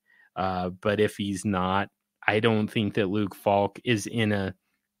week, but if he's not, I don't think that Luke Falk is in a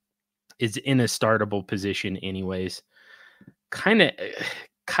startable position anyways.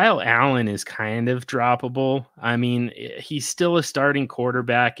 Kyle Allen is kind of droppable. I mean, he's still a starting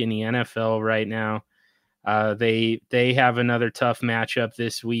quarterback in the NFL right now. They have another tough matchup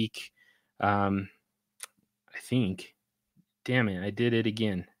this week. I think. Damn it, I did it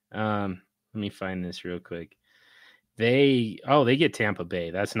again. Let me find this real quick. They get Tampa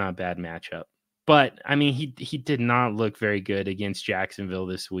Bay. That's not a bad matchup. But I mean, he did not look very good against Jacksonville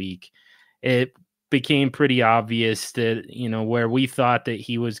this week. It became pretty obvious that, where we thought that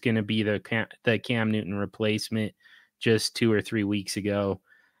he was going to be the Cam Newton replacement just 2 or 3 weeks ago.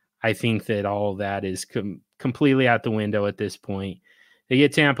 I think that all of that is completely out the window at this point. They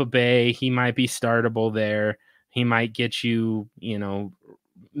get Tampa Bay. He might be startable there. He might get you,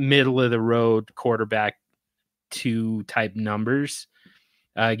 middle of the road quarterback 2 type numbers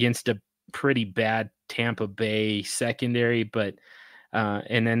against a pretty bad Tampa Bay secondary, but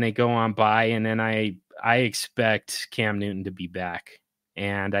and then they go on by, and then I expect Cam Newton to be back.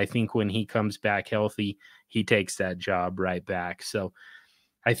 And I think when he comes back healthy, he takes that job right back. So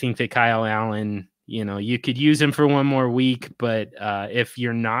I think that Kyle Allen, you could use him for one more week, but if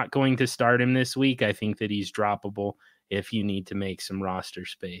you're not going to start him this week, I think that he's droppable if you need to make some roster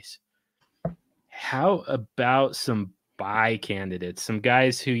space. How about some buy candidates, some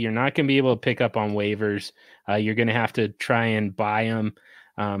guys who you're not going to be able to pick up on waivers? You're going to have to try and buy them,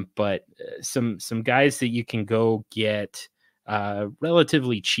 but some guys that you can go get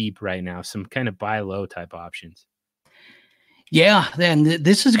relatively cheap right now, some kind of buy low type options. Yeah, then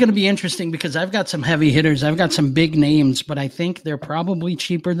this is going to be interesting because I've got some heavy hitters. I've got some big names, but I think they're probably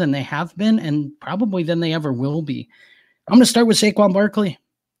cheaper than they have been and probably than they ever will be. I'm going to start with Saquon Barkley.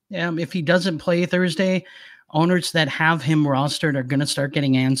 If he doesn't play Thursday, owners that have him rostered are going to start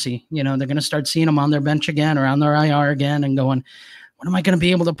getting antsy. They're going to start seeing him on their bench again or on their IR again and going, when am I going to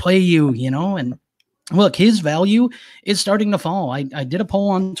be able to play you? And look, his value is starting to fall. I did a poll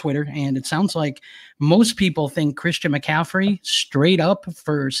on Twitter, and it sounds like most people think Christian McCaffrey straight up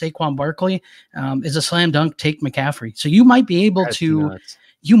for Saquon Barkley is a slam dunk. Take McCaffrey. So you might be able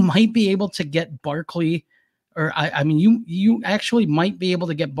to get Barkley. Or you actually might be able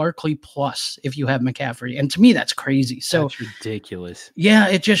to get Barkley plus if you have McCaffrey. And to me, that's crazy. So that's ridiculous. Yeah,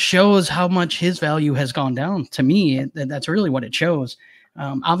 it just shows how much his value has gone down. To me, that's really what it shows.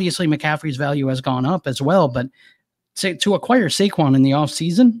 Obviously, McCaffrey's value has gone up as well. But to acquire Saquon in the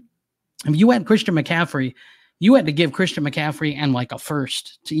offseason, if you had Christian McCaffrey you had to give Christian McCaffrey and like a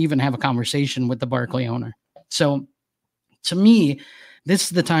first to even have a conversation with the Barkley owner. So to me, this is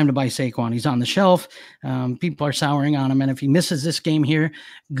the time to buy Saquon. He's on the shelf. People are souring on him. And if he misses this game here,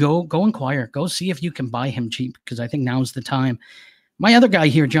 go inquire. Go see if you can buy him cheap, because I think now's the time. My other guy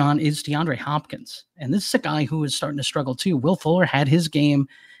here, John, is DeAndre Hopkins. And this is a guy who is starting to struggle too. Will Fuller had his game,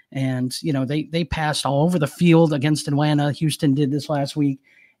 and they passed all over the field against Atlanta. Houston did this last week,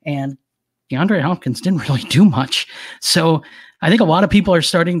 and DeAndre Hopkins didn't really do much. So I think a lot of people are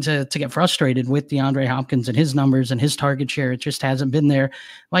starting to get frustrated with DeAndre Hopkins and his numbers and his target share. It just hasn't been there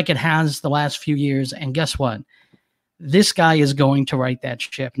like it has the last few years. And guess what? This guy is going to right that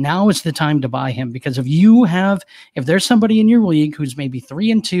ship. Now is the time to buy him, because if there's somebody in your league who's maybe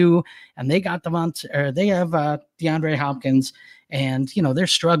 3-2 and they got they have DeAndre Hopkins, and they're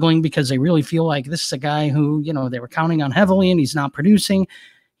struggling because they really feel like this is a guy who they were counting on heavily and he's not producing,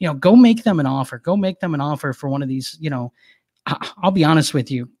 go make them an offer. Go make them an offer for one of these. I'll be honest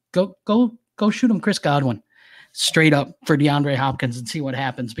with you. Go shoot him Chris Godwin straight up for DeAndre Hopkins and see what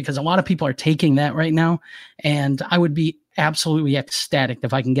happens, because a lot of people are taking that right now. And I would be absolutely ecstatic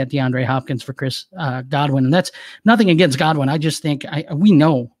if I can get DeAndre Hopkins for Chris Godwin. And that's nothing against Godwin. I just think we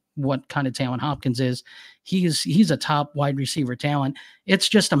know what kind of talent Hopkins is. He's a top wide receiver talent. It's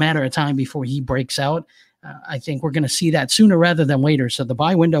just a matter of time before he breaks out. I think we're going to see that sooner rather than later. So the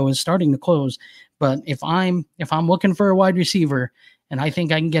buy window is starting to close. But if I'm looking for a wide receiver and I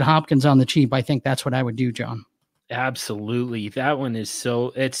think I can get Hopkins on the cheap, I think that's what I would do, John. Absolutely. That one is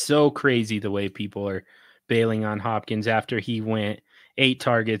it's so crazy the way people are bailing on Hopkins after he went 8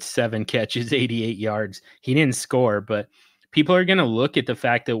 targets, 7 catches, 88 yards. He didn't score, but people are going to look at the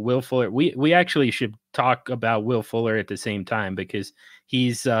fact that Will Fuller, we actually should talk about Will Fuller at the same time, because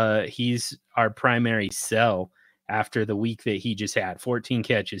he's our primary sell after the week that he just had. 14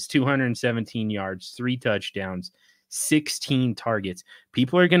 catches, 217 yards, 3 touchdowns, 16 targets.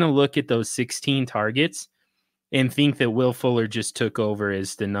 People are going to look at those 16 targets and think that Will Fuller just took over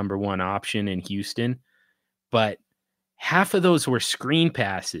as the number one option in Houston. But half of those were screen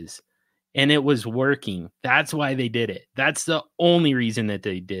passes, and it was working. That's why they did it. That's the only reason that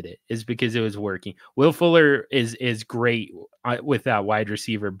they did it, is because it was working. Will Fuller is great with that wide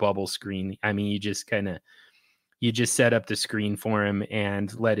receiver bubble screen. I mean, you just set up the screen for him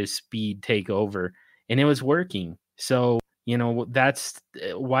and let his speed take over, and it was working. So, that's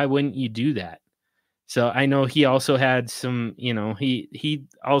why wouldn't you do that? So I know he also had some, he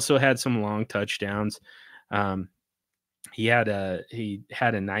also had some long touchdowns. He had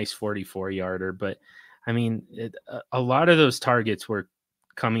a nice 44-yarder, but I mean, a lot of those targets were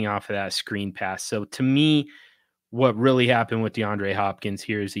coming off of that screen pass. So to me, what really happened with DeAndre Hopkins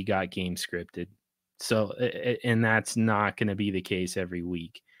here is he got game scripted. So, and that's not going to be the case every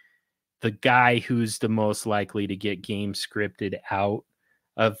week. The guy who's the most likely to get game scripted out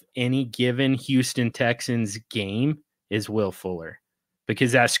of any given Houston Texans game is Will Fuller,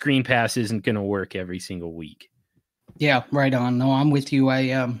 because that screen pass isn't going to work every single week. Yeah, right on. No, I'm with you.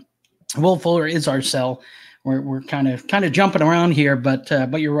 Will Fuller is our sell. We're kind of jumping around here, but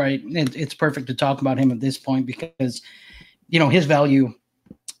you're right. It's perfect to talk about him at this point, because his value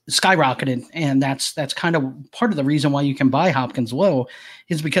skyrocketed, and that's kind of part of the reason why you can buy Hopkins low,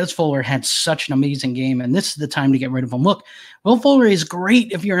 is because Fuller had such an amazing game, and this is the time to get rid of him. Look, Will Fuller is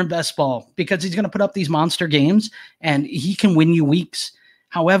great if you're in best ball, because he's going to put up these monster games and he can win you weeks.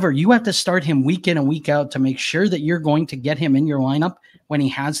 However, you have to start him week in and week out to make sure that you're going to get him in your lineup when he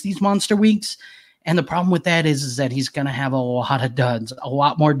has these monster weeks. And the problem with that is that he's going to have a lot of duds, a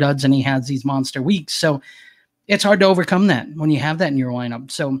lot more duds than he has these monster weeks. So it's hard to overcome that when you have that in your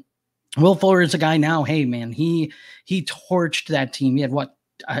lineup. So Will Fuller is a guy now. Hey, man, he torched that team. He had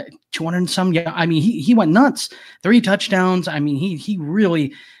 200 and some. Yeah, I mean, he went nuts. 3 touchdowns. I mean, he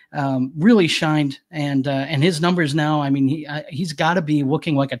really shined, and his numbers now. I mean, he's got to be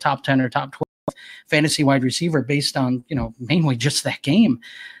looking like a top 10 or top 12 fantasy wide receiver based on mainly just that game.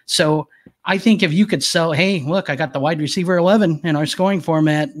 So I think if you could sell, hey, look, I got the wide receiver 11 in our scoring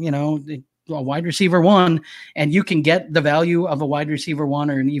format. A wide receiver 1, and you can get the value of a wide receiver 1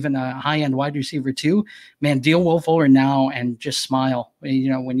 or even a high-end wide receiver 2, man, deal Will Fuller now and just smile,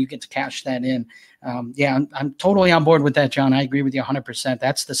 when you get to cash that in. I'm totally on board with that, John. I agree with you 100%.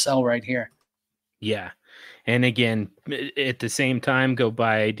 That's the sell right here. Yeah. And again, at the same time, go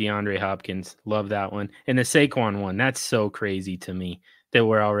buy DeAndre Hopkins. Love that one. And the Saquon one, that's so crazy to me that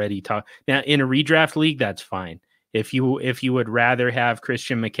we're already talking. Now, in a redraft league, that's fine. If you would rather have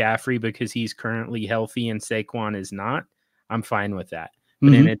Christian McCaffrey because he's currently healthy and Saquon is not, I'm fine with that.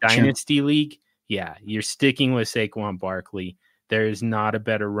 But in a dynasty league, yeah, you're sticking with Saquon Barkley. There is not a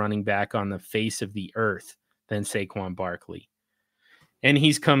better running back on the face of the earth than Saquon Barkley. And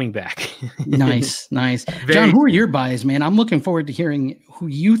he's coming back. Nice. John, who are your buys, man? I'm looking forward to hearing who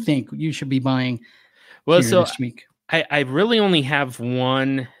you think you should be buying this week. I really only have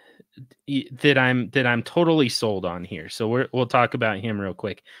one that I'm totally sold on here. So we'll talk about him real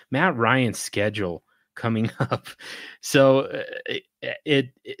quick. Matt Ryan's schedule coming up. So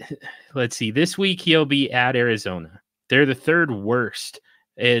let's see. This week he'll be at Arizona. They're the third worst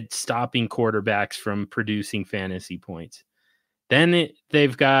at stopping quarterbacks from producing fantasy points. Then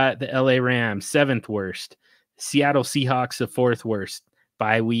they've got the LA Rams, 7th worst. Seattle Seahawks, the 4th worst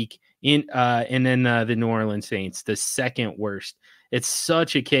bye week. And then the New Orleans Saints, the 2nd worst. It's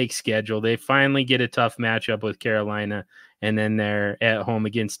such a cake schedule. They finally get a tough matchup with Carolina, and then they're at home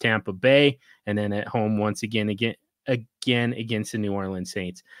against Tampa Bay, and then at home once again against the New Orleans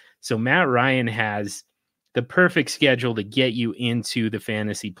Saints. So Matt Ryan has the perfect schedule to get you into the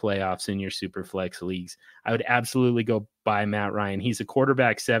fantasy playoffs in your SuperFlex leagues. I would absolutely go buy Matt Ryan. He's a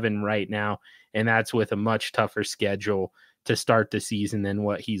quarterback 7 right now, and that's with a much tougher schedule to start the season than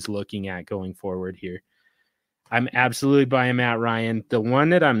what he's looking at going forward here. I'm absolutely buying Matt Ryan. The one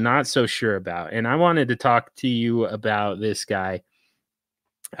that I'm not so sure about, and I wanted to talk to you about this guy.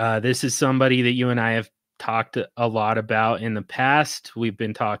 This is somebody that you and I have talked a lot about in the past. We've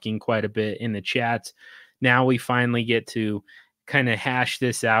been talking quite a bit in the chats. Now we finally get to kind of hash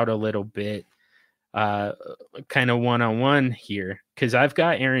this out a little bit, kind of one-on-one here, because I've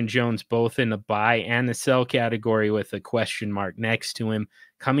got Aaron Jones both in the buy and the sell category with a question mark next to him,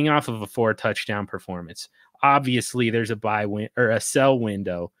 coming off of a 4-touchdown performance. Obviously, there's a buy or a sell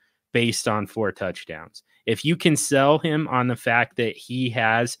window based on 4 touchdowns. If you can sell him on the fact that he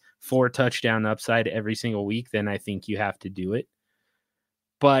has 4 touchdown upside every single week, then I think you have to do it.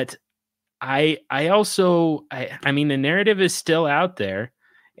 But I mean, the narrative is still out there.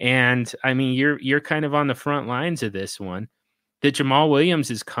 And I mean, you're kind of on the front lines of this one, that Jamal Williams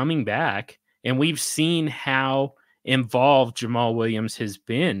is coming back. And we've seen how involved Jamal Williams has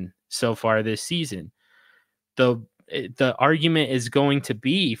been so far this season. The argument is going to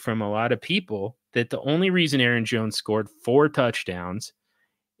be from a lot of people that the only reason Aaron Jones scored 4 touchdowns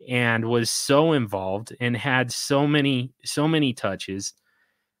and was so involved and had so many touches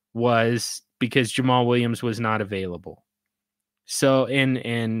was because Jamal Williams was not available. So,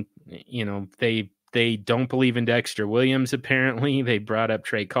 and you know, they don't believe in Dexter Williams. Apparently they brought up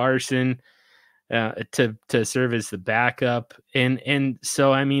Trey Carson to serve as the backup. And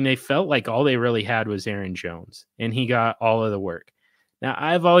so, I mean, they felt like all they really had was Aaron Jones, and he got all of the work. Now,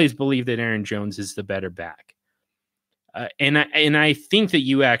 I've always believed that Aaron Jones is the better back. And I think that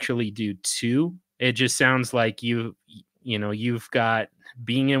you actually do too. It just sounds like you've got,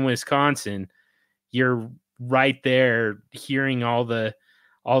 being in Wisconsin, you're right there hearing all the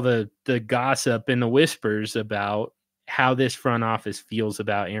gossip and the whispers about how this front office feels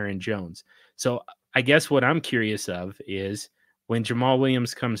about Aaron Jones. So I guess what I'm curious of is, when Jamal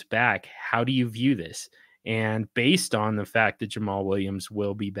Williams comes back, how do you view this? And based on the fact that Jamal Williams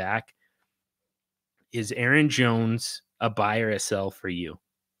will be back, is Aaron Jones a buy or a sell for you?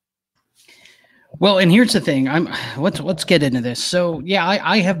 Well, and here's the thing. Let's get into this. So yeah,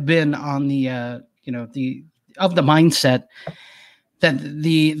 I have been on the mindset that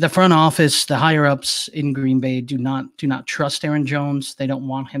the front office, the higher ups in Green Bay do not trust Aaron Jones. They don't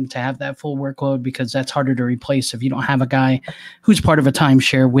want him to have that full workload, because that's harder to replace if you don't have a guy who's part of a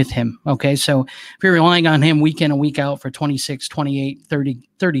timeshare with him. Okay. So if you're relying on him week in and week out for 26, 28,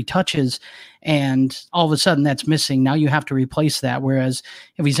 30 touches, and all of a sudden that's missing, now you have to replace that. Whereas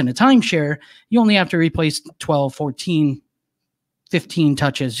if he's in a timeshare, you only have to replace 12, 14, 15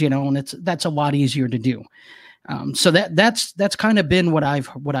 touches, and that's a lot easier to do. So that's kind of been what I've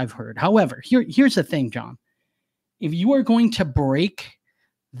heard. However, here's the thing, John. If you are going to break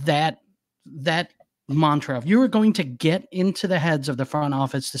that mantra, if you are going to get into the heads of the front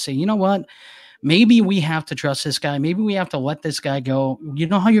office to say, you know what, maybe we have to trust this guy, maybe we have to let this guy go. You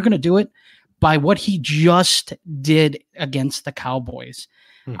know how you're going to do it? By what he just did against the Cowboys.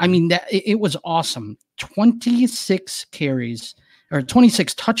 Mm-hmm. I mean, it was awesome. 26 carries, or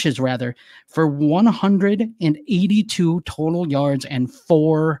 26 touches rather, for 182 total yards and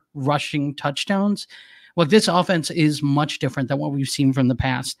 4 rushing touchdowns. Look, this offense is much different than what we've seen from the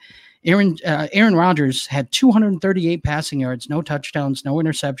past. Aaron Rodgers had 238 passing yards, no touchdowns, no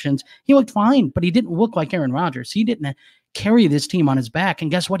interceptions. He looked fine, but he didn't look like Aaron Rodgers. He didn't carry this team on his back. And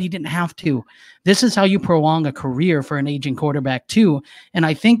guess what? He didn't have to. This is how you prolong a career for an aging quarterback too. And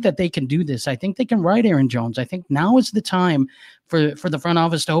I think that they can do this. I think they can ride Aaron Jones. I think now is the time for the front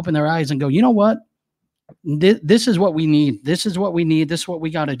office to open their eyes and go, you know what? this is what we need. This is what we need. This is what we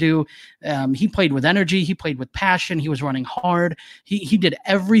got to do. He played with energy. He played with passion. He was running hard. He did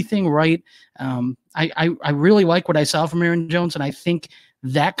everything right. I really like what I saw from Aaron Jones, and I think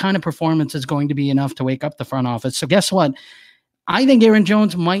that kind of performance is going to be enough to wake up the front office. So guess what? I think Aaron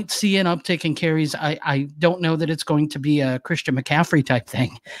Jones might see an uptick in carries. I don't know that it's going to be a Christian McCaffrey type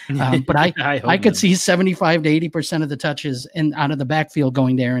thing, but I could see 75 to 80% of the touches out of the backfield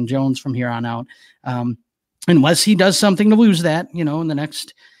going to Aaron Jones from here on out. Unless he does something to lose that, in the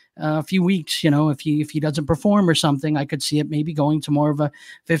next few weeks, if he doesn't perform or something, I could see it maybe going to more of a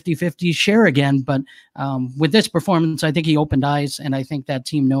 50-50 share again. But with this performance, I think he opened eyes, and I think that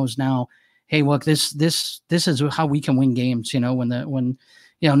team knows now, hey, look, this is how we can win games. When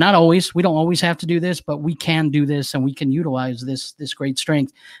not always, we don't always have to do this, but we can do this, and we can utilize this great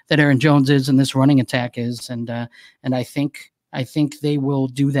strength that Aaron Jones is and this running attack is, and I think they will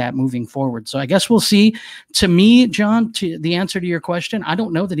do that moving forward. So I guess we'll see. To me, John, to the answer to your question, I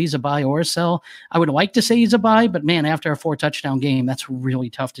don't know that he's a buy or a sell. I would like to say he's a buy, but man, after a 4-touchdown game, that's really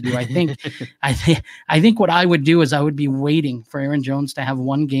tough to do. I think I think what I would do is I would be waiting for Aaron Jones to have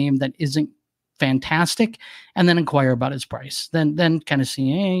one game that isn't fantastic, and then inquire about his price. Then kind of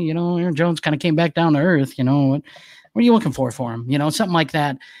see, hey, Aaron Jones kind of came back down to earth. What are you looking for him? Something like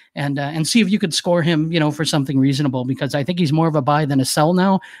that, and see if you could score him, for something reasonable, because I think he's more of a buy than a sell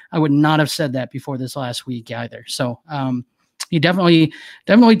now. I would not have said that before this last week either. So he definitely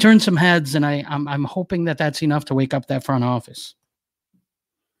turned some heads, and I'm hoping that that's enough to wake up that front office.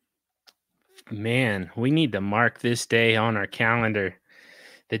 Man, we need to mark this day on our calendar.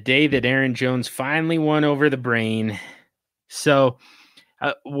 The day that Aaron Jones finally won over the brain. So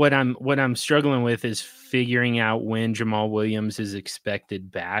what I'm struggling with is figuring out when Jamal Williams is expected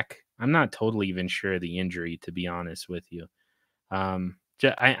back. I'm not totally even sure of the injury, to be honest with you.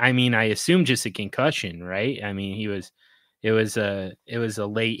 I mean, I assume just a concussion, right? I mean, it was a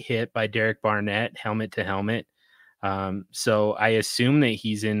late hit by Derek Barnett, helmet to helmet. So I assume that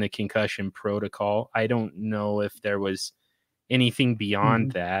he's in the concussion protocol. I don't know if there was anything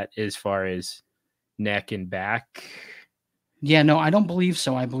beyond that as far as neck and back. Yeah, no, I don't believe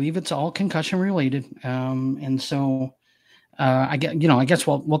so. I believe it's all concussion related. And so I guess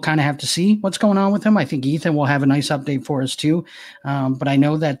we'll kind of have to see what's going on with him. I think Ethan will have a nice update for us too. But I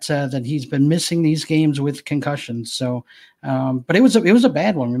know that he's been missing these games with concussions. So, but it was a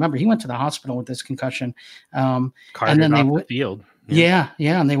bad one. Remember, he went to the hospital with this concussion. And then off the field. Yeah.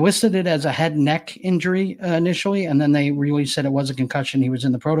 And they listed it as a head neck injury initially, and then they really said it was a concussion. He was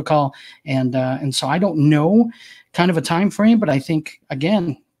in the protocol, and so I don't know kind of a time frame, but I think,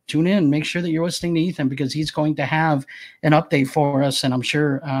 again, tune in, make sure that you're listening to Ethan, because he's going to have an update for us, and I'm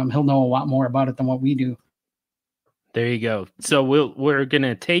sure he'll know a lot more about it than what we do. There you go. So we're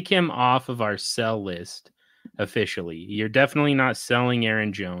gonna take him off of our sell list officially. You're definitely not selling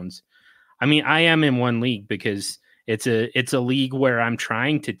Aaron Jones. I mean, I am in one league because it's a league where I'm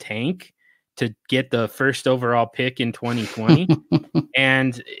trying to tank to get the first overall pick in 2020.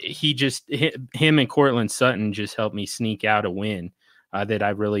 And him and Cortland Sutton just helped me sneak out a win that I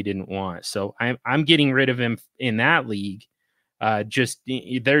really didn't want. So I'm getting rid of him in that league.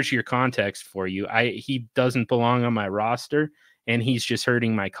 There's your context for you. He doesn't belong on my roster, and he's just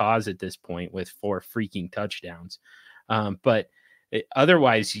hurting my cause at this point with 4 freaking touchdowns. But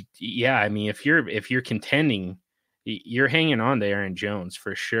otherwise, yeah, I mean, if you're contending, you're hanging on to Aaron Jones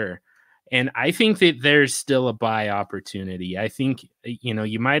for sure. And I think that there's still a buy opportunity. I think,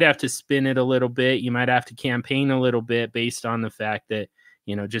 you might have to spin it a little bit. You might have to campaign a little bit based on the fact that,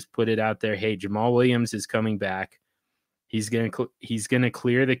 just put it out there. Hey, Jamal Williams is coming back. He's going to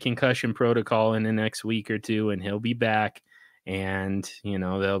clear the concussion protocol in the next week or two, and he'll be back. And,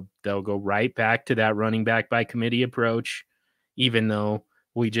 they'll go right back to that running back by committee approach, even though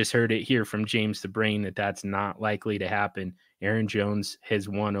we just heard it here from James the Brain that that's not likely to happen. Aaron Jones has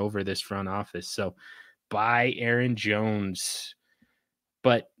won over this front office. So buy Aaron Jones.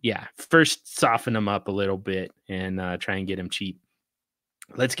 But yeah, first soften him up a little bit and try and get him cheap.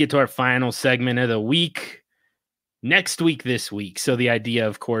 Let's get to our final segment of the week. Next week, this week. So the idea,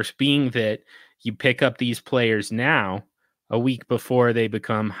 of course, being that you pick up these players now, a week before they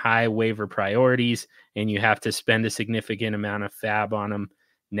become high waiver priorities, and you have to spend a significant amount of fab on them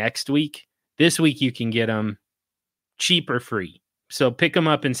next week. This week, you can get them cheap or free. So pick them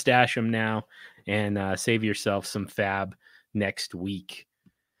up and stash them now and save yourself some fab next week.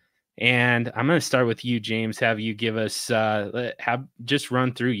 And I'm going to start with you, James. Have you give us just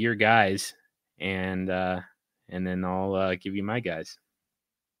run through your guys, and then I'll give you my guys.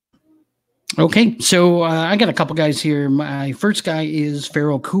 Okay, so I got a couple guys here. My first guy is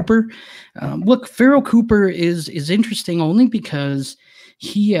Farrell Cooper. Look, Farrell Cooper is interesting only because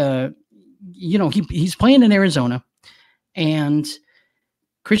he, he's playing in Arizona, and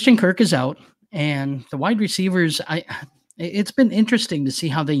Christian Kirk is out, and the wide receivers. It's been interesting to see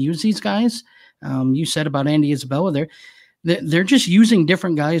how they use these guys. You said about Andy Isabella there. They're just using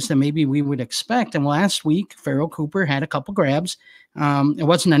different guys than maybe we would expect. And last week, Farrell Cooper had a couple grabs. It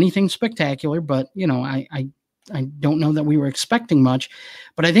wasn't anything spectacular, but I don't know that we were expecting much,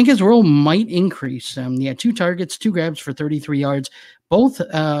 but I think his role might increase. He had 2 targets, 2 grabs for 33 yards. Both,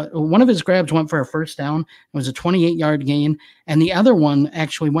 one of his grabs went for a first down. It was a 28-yard gain, and the other one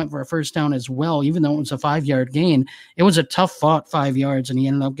actually went for a first down as well, even though it was a 5-yard gain. It was a tough fought 5 yards, and he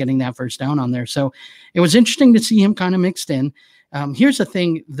ended up getting that first down on there. So it was interesting to see him kind of mixed in. Here's the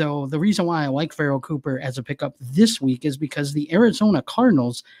thing, though. The reason why I like Farrell Cooper as a pickup this week is because the Arizona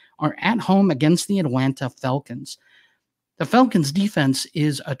Cardinals are at home against the Atlanta Falcons. The Falcons' defense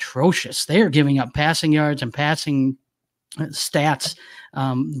is atrocious. They are giving up passing yards and passing stats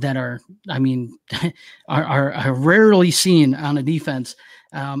that are, I mean, are rarely seen on a defense.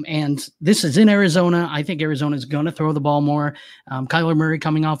 And this is in Arizona. I think Arizona is going to throw the ball more. Kyler Murray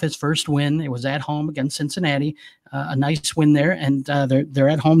coming off his first win. It was at home against Cincinnati. A nice win there. And they're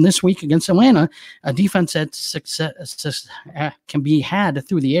at home this week against Atlanta. A defense that can be had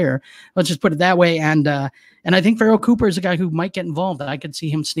through the air. Let's just put it that way. And I think Farrell Cooper is a guy who might get involved. I could see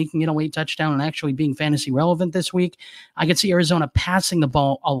him sneaking in a late touchdown and actually being fantasy relevant this week. I could see Arizona passing the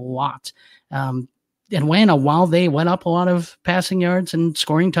ball a lot. Atlanta, while they went up a lot of passing yards and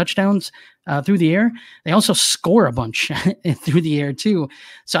scoring touchdowns through the air, they also score a bunch through the air too.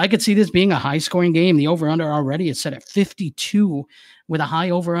 So I could see this being a high-scoring game. The over-under already is set at 52. With a high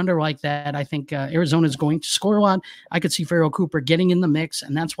over-under like that, I think Arizona is going to score a lot. I could see Farrell Cooper getting in the mix,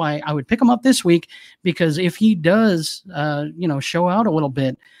 and that's why I would pick him up this week, because if he does, show out a little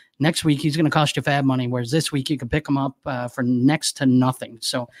bit, next week, he's going to cost you fab money, whereas this week you can pick him up for next to nothing.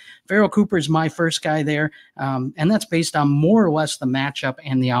 So Farrell Cooper is my first guy there, and that's based on more or less the matchup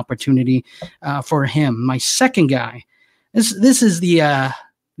and the opportunity for him. My second guy, this is the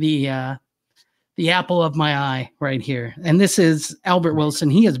apple of my eye right here, and this is Albert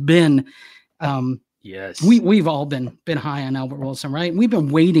Wilson. He has been yes, we've all been high on Albert Wilson, right? We've been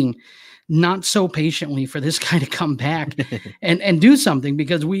waiting not so patiently for this guy to come back and do something,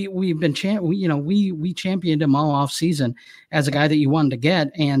 because we championed him all off season as a guy that you wanted to get,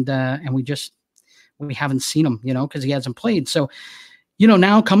 and we haven't seen him, because he hasn't played. So,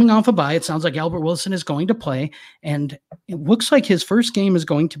 now coming off a bye, it sounds like Albert Wilson is going to play, and it looks like his first game is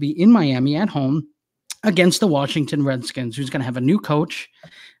going to be in Miami at home against the Washington Redskins, who's going to have a new coach.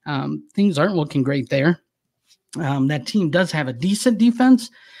 Things aren't looking great there. That team does have a decent defense,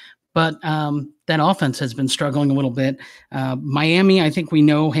 but that offense has been struggling a little bit. Miami, I think we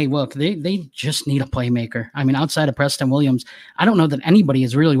know, hey, look, they just need a playmaker. I mean, outside of Preston Williams, I don't know that anybody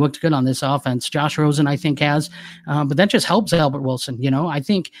has really looked good on this offense. Josh Rosen, I think, has, but that just helps Albert Wilson. I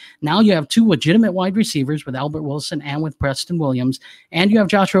think now you have 2 legitimate wide receivers with Albert Wilson and with Preston Williams, and you have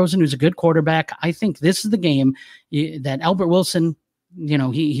Josh Rosen, who's a good quarterback. I think this is the game that Albert Wilson,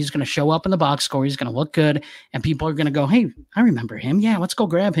 he's going to show up in the box score. He's going to look good, and people are going to go, hey, I remember him. Yeah, let's go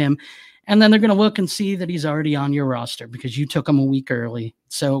grab him. And then they're going to look and see that he's already on your roster because you took him a week early.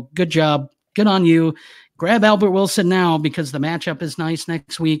 So good job. Good on you. Grab Albert Wilson now, because the matchup is nice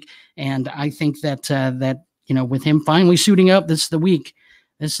next week. And I think that with him finally suiting up, this is the week.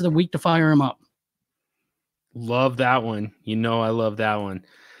 This is the week to fire him up. Love that one. I love that one.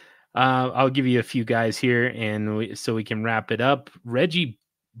 I'll give you a few guys here, and so we can wrap it up. Reggie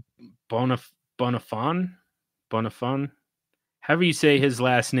Bonifon, however you say his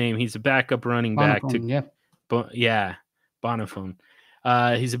last name. He's a backup running back to Bonifon.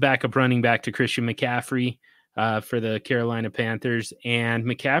 He's a backup running back to Christian McCaffrey for the Carolina Panthers, and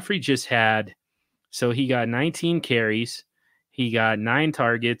McCaffrey he got 19 carries, he got 9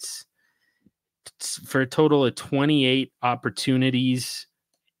 targets for a total of 28 opportunities.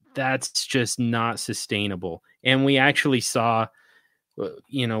 That's just not sustainable. And we actually saw,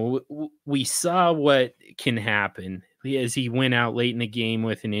 we saw what can happen as he went out late in the game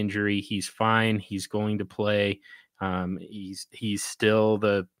with an injury. He's fine. He's going to play. He's still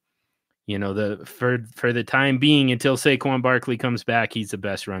for the time being, until Saquon Barkley comes back, he's the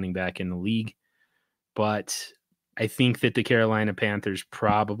best running back in the league. But I think that the Carolina Panthers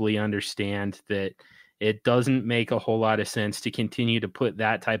probably understand that it doesn't make a whole lot of sense to continue to put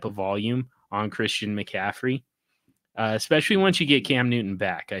that type of volume on Christian McCaffrey, especially once you get Cam Newton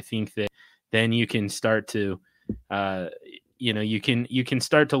back. I think that then you can start to, you can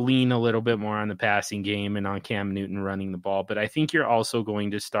start to lean a little bit more on the passing game and on Cam Newton running the ball. But I think you're also going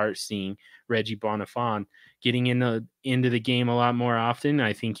to start seeing Reggie Bonifant getting into the game a lot more often.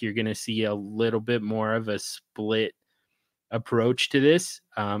 I think you're going to see a little bit more of a split approach to this.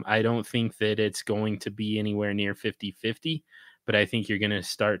 I don't think that it's going to be anywhere near 50-50, but I think you're going to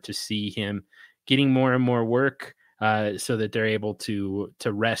start to see him getting more and more work so that they're able to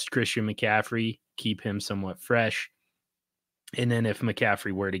rest Christian McCaffrey, keep him somewhat fresh. And then if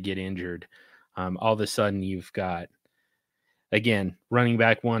McCaffrey were to get injured, all of a sudden you've got, again, running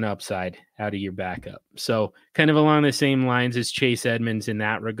back one upside out of your backup. So kind of along the same lines as Chase Edmonds in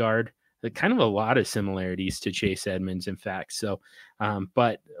that regard. Kind of a lot of similarities to Chase Edmonds, in fact. So,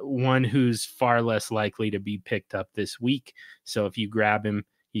 but one who's far less likely to be picked up this week. So if you grab him,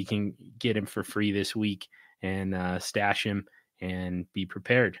 you can get him for free this week and stash him and be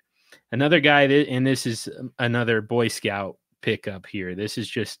prepared. Another guy and this is another Boy Scout pickup here. This is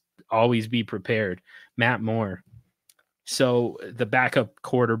just always be prepared. Matt Moore. So the backup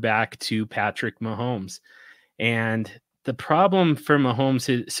quarterback to Patrick Mahomes. And the problem for Mahomes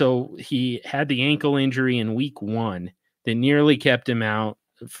is, so he had the ankle injury in week 1 that nearly kept him out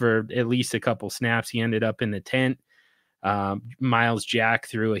for at least a couple snaps. He ended up in the tent. Miles Jack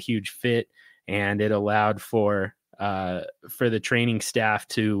threw a huge fit, and it allowed for the training staff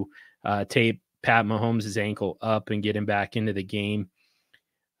to tape Pat Mahomes' ankle up and get him back into the game.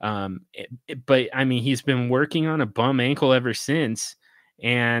 But I mean, he's been working on a bum ankle ever since.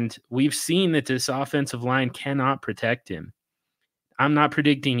 And we've seen that this offensive line cannot protect him. I'm not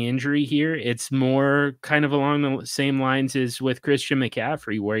predicting injury here. It's more kind of along the same lines as with Christian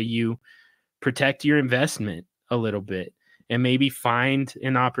McCaffrey, where you protect your investment a little bit and maybe find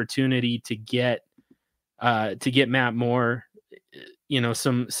an opportunity to get Matt Moore,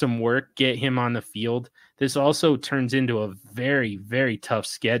 some work, get him on the field. This also turns into a very, very tough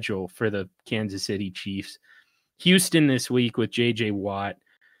schedule for the Kansas City Chiefs. Houston this week with J.J. Watt,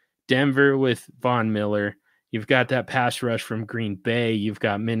 Denver with Von Miller. You've got that pass rush from Green Bay. You've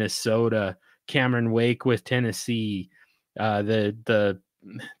got Minnesota, Cameron Wake with Tennessee. That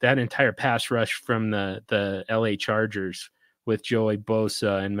entire pass rush from the L.A. Chargers with Joey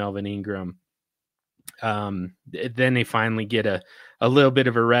Bosa and Melvin Ingram. Then they finally get a little bit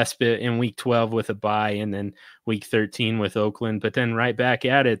of a respite in week 12 with a bye, and then week 13 with Oakland. But then right back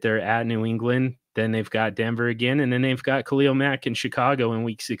at it, they're at New England. Then they've got Denver again, and then they've got Khalil Mack in Chicago in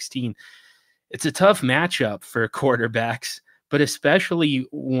week 16. It's a tough matchup for quarterbacks, but especially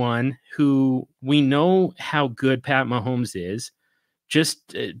one who we know how good Pat Mahomes is.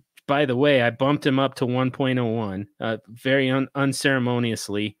 Just by the way, I bumped him up to 1.01 very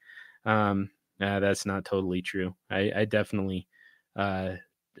unceremoniously. That's not totally true. I definitely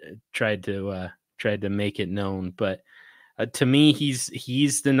tried to make it known, but to me,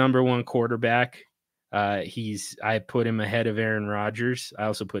 he's the number one quarterback. I put him ahead of Aaron Rodgers. I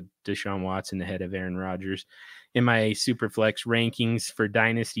also put Deshaun Watson ahead of Aaron Rodgers in my SuperFlex rankings for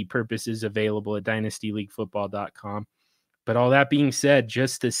dynasty purposes, available at dynastyleaguefootball.com. But all that being said,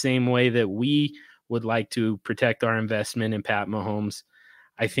 just the same way that we would like to protect our investment in Pat Mahomes,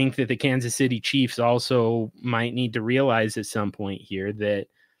 I think that the Kansas City Chiefs also might need to realize at some point here that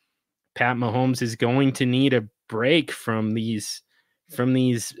Pat Mahomes is going to need a break from these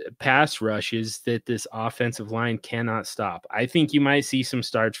pass rushes that this offensive line cannot stop. I think you might see some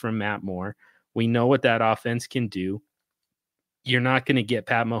starts from Matt Moore. We know what that offense can do. You're not going to get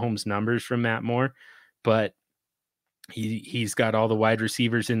Pat Mahomes numbers from Matt Moore, but he's got all the wide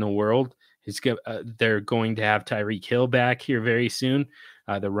receivers in the world. They're going to have Tyreek Hill back here very soon.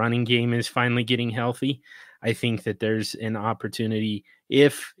 The running game is finally getting healthy. I think that there's an opportunity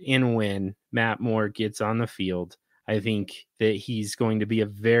if and when Matt Moore gets on the field. I think that he's going to be a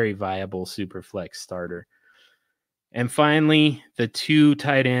very viable SuperFlex starter. And finally, the two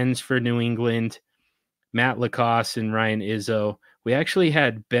tight ends for New England, Matt Lacoste and Ryan Izzo. We actually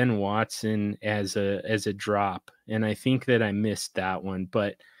had Ben Watson as a drop, and I think that I missed that one.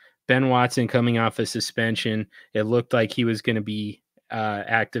 But Ben Watson coming off a suspension, it looked like he was going to be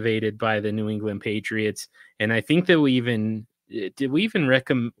activated by the New England Patriots, and I think that we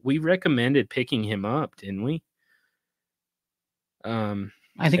recommended picking him up, didn't we?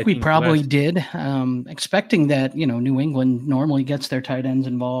 I think we probably did, expecting that New England normally gets their tight ends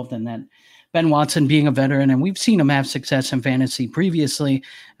involved, and that Ben Watson being a veteran, and we've seen him have success in fantasy previously,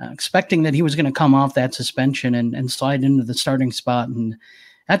 expecting that he was going to come off that suspension and slide into the starting spot, and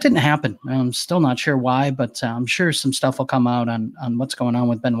that didn't happen. I'm still not sure why, but I'm sure some stuff will come out on what's going on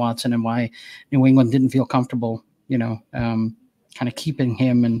with Ben Watson and why New England didn't feel comfortable, kind of keeping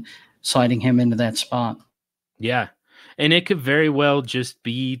him and sliding him into that spot. Yeah. And it could very well just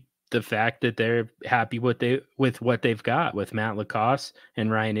be the fact that they're happy with what they've got with Matt Lacoste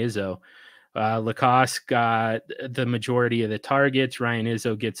and Ryan Izzo. Lacoste got the majority of the targets. Ryan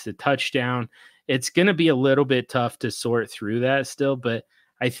Izzo gets the touchdown. It's going to be a little bit tough to sort through that still, but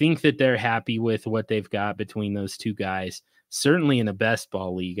I think that they're happy with what they've got between those two guys. Certainly in a best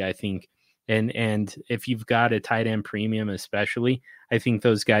ball league, I think. And if you've got a tight end premium, especially, I think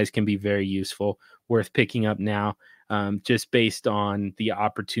those guys can be very useful, worth picking up now, just based on the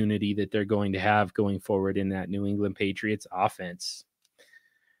opportunity that they're going to have going forward in that New England Patriots offense.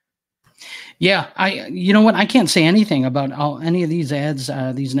 Yeah, you know what? I can't say anything about any of these ads,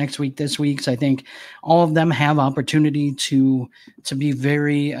 these this week's. I think all of them have opportunity to be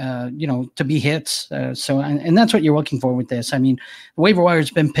very, to be hits. And that's what you're looking for with this. I mean, the waiver wire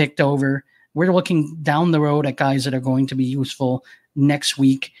has been picked over. We're looking down the road at guys that are going to be useful next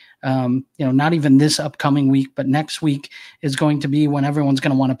week. Not even this upcoming week, but next week is going to be when everyone's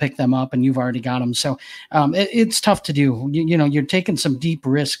going to want to pick them up, and you've already got them. So it's tough to do. You're taking some deep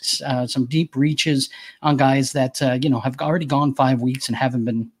risks, some deep reaches on guys that have already gone 5 weeks and haven't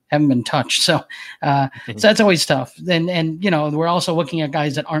been touched. So that's always tough. And we're also looking at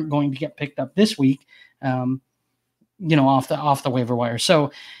guys that aren't going to get picked up this week, off the waiver wire.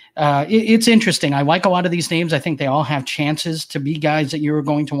 So it's interesting. I like a lot of these names. I think they all have chances to be guys that you're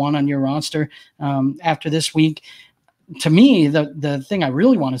going to want on your roster after this week. To me, the thing I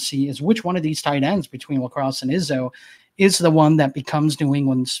really want to see is which one of these tight ends between Lacoste and Izzo is the one that becomes New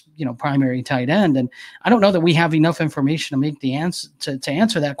England's primary tight end. And I don't know that we have enough information to make the answer to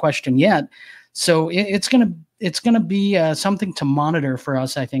answer that question yet. So it's gonna be something to monitor for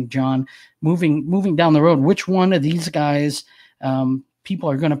us, I think, John, moving down the road. Which one of these guys people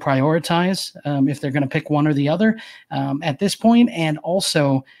are going to prioritize if they're going to pick one or the other at this point, and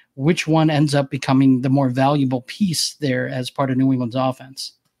also which one ends up becoming the more valuable piece there as part of New England's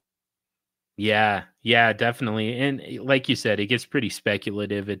offense. Yeah, definitely. And like you said, it gets pretty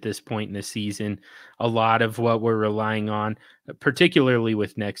speculative at this point in the season. A lot of what we're relying on, particularly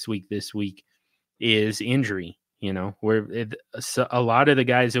with this week, is injury. A lot of the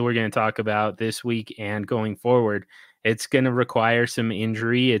guys that we're going to talk about this week and going forward, it's going to require some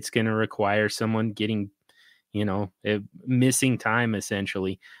injury. It's going to require someone getting, missing time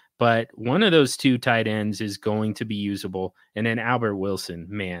essentially. But one of those two tight ends is going to be usable. And then Albert Wilson,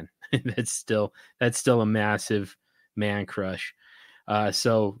 man, that's still a massive man crush.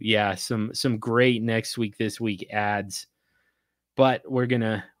 So yeah, some great this week ads. But we're going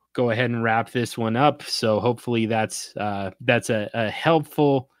to go ahead and wrap this one up. So hopefully that's a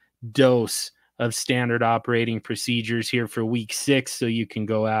helpful dose of standard operating procedures here for week 6, so you can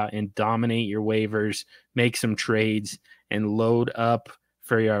go out and dominate your waivers, make some trades, and load up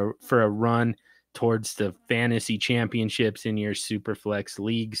for a run towards the fantasy championships in your SuperFlex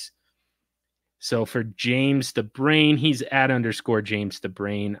leagues. So for James the Brain, he's at _James the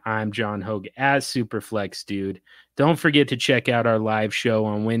Brain. I'm John Hogue as SuperFlex Dude. Don't forget to check out our live show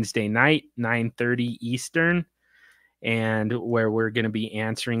on Wednesday night, 9:30 Eastern, and where we're going to be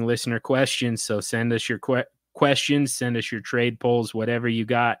answering listener questions. So send us your questions, send us your trade polls, whatever you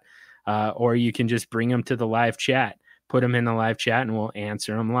got, or you can just bring them to the live chat. Put them in the live chat and we'll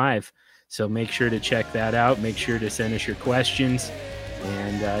answer them live. So make sure to check that out. Make sure to send us your questions.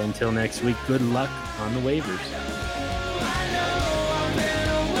 And until next week, good luck on the waivers.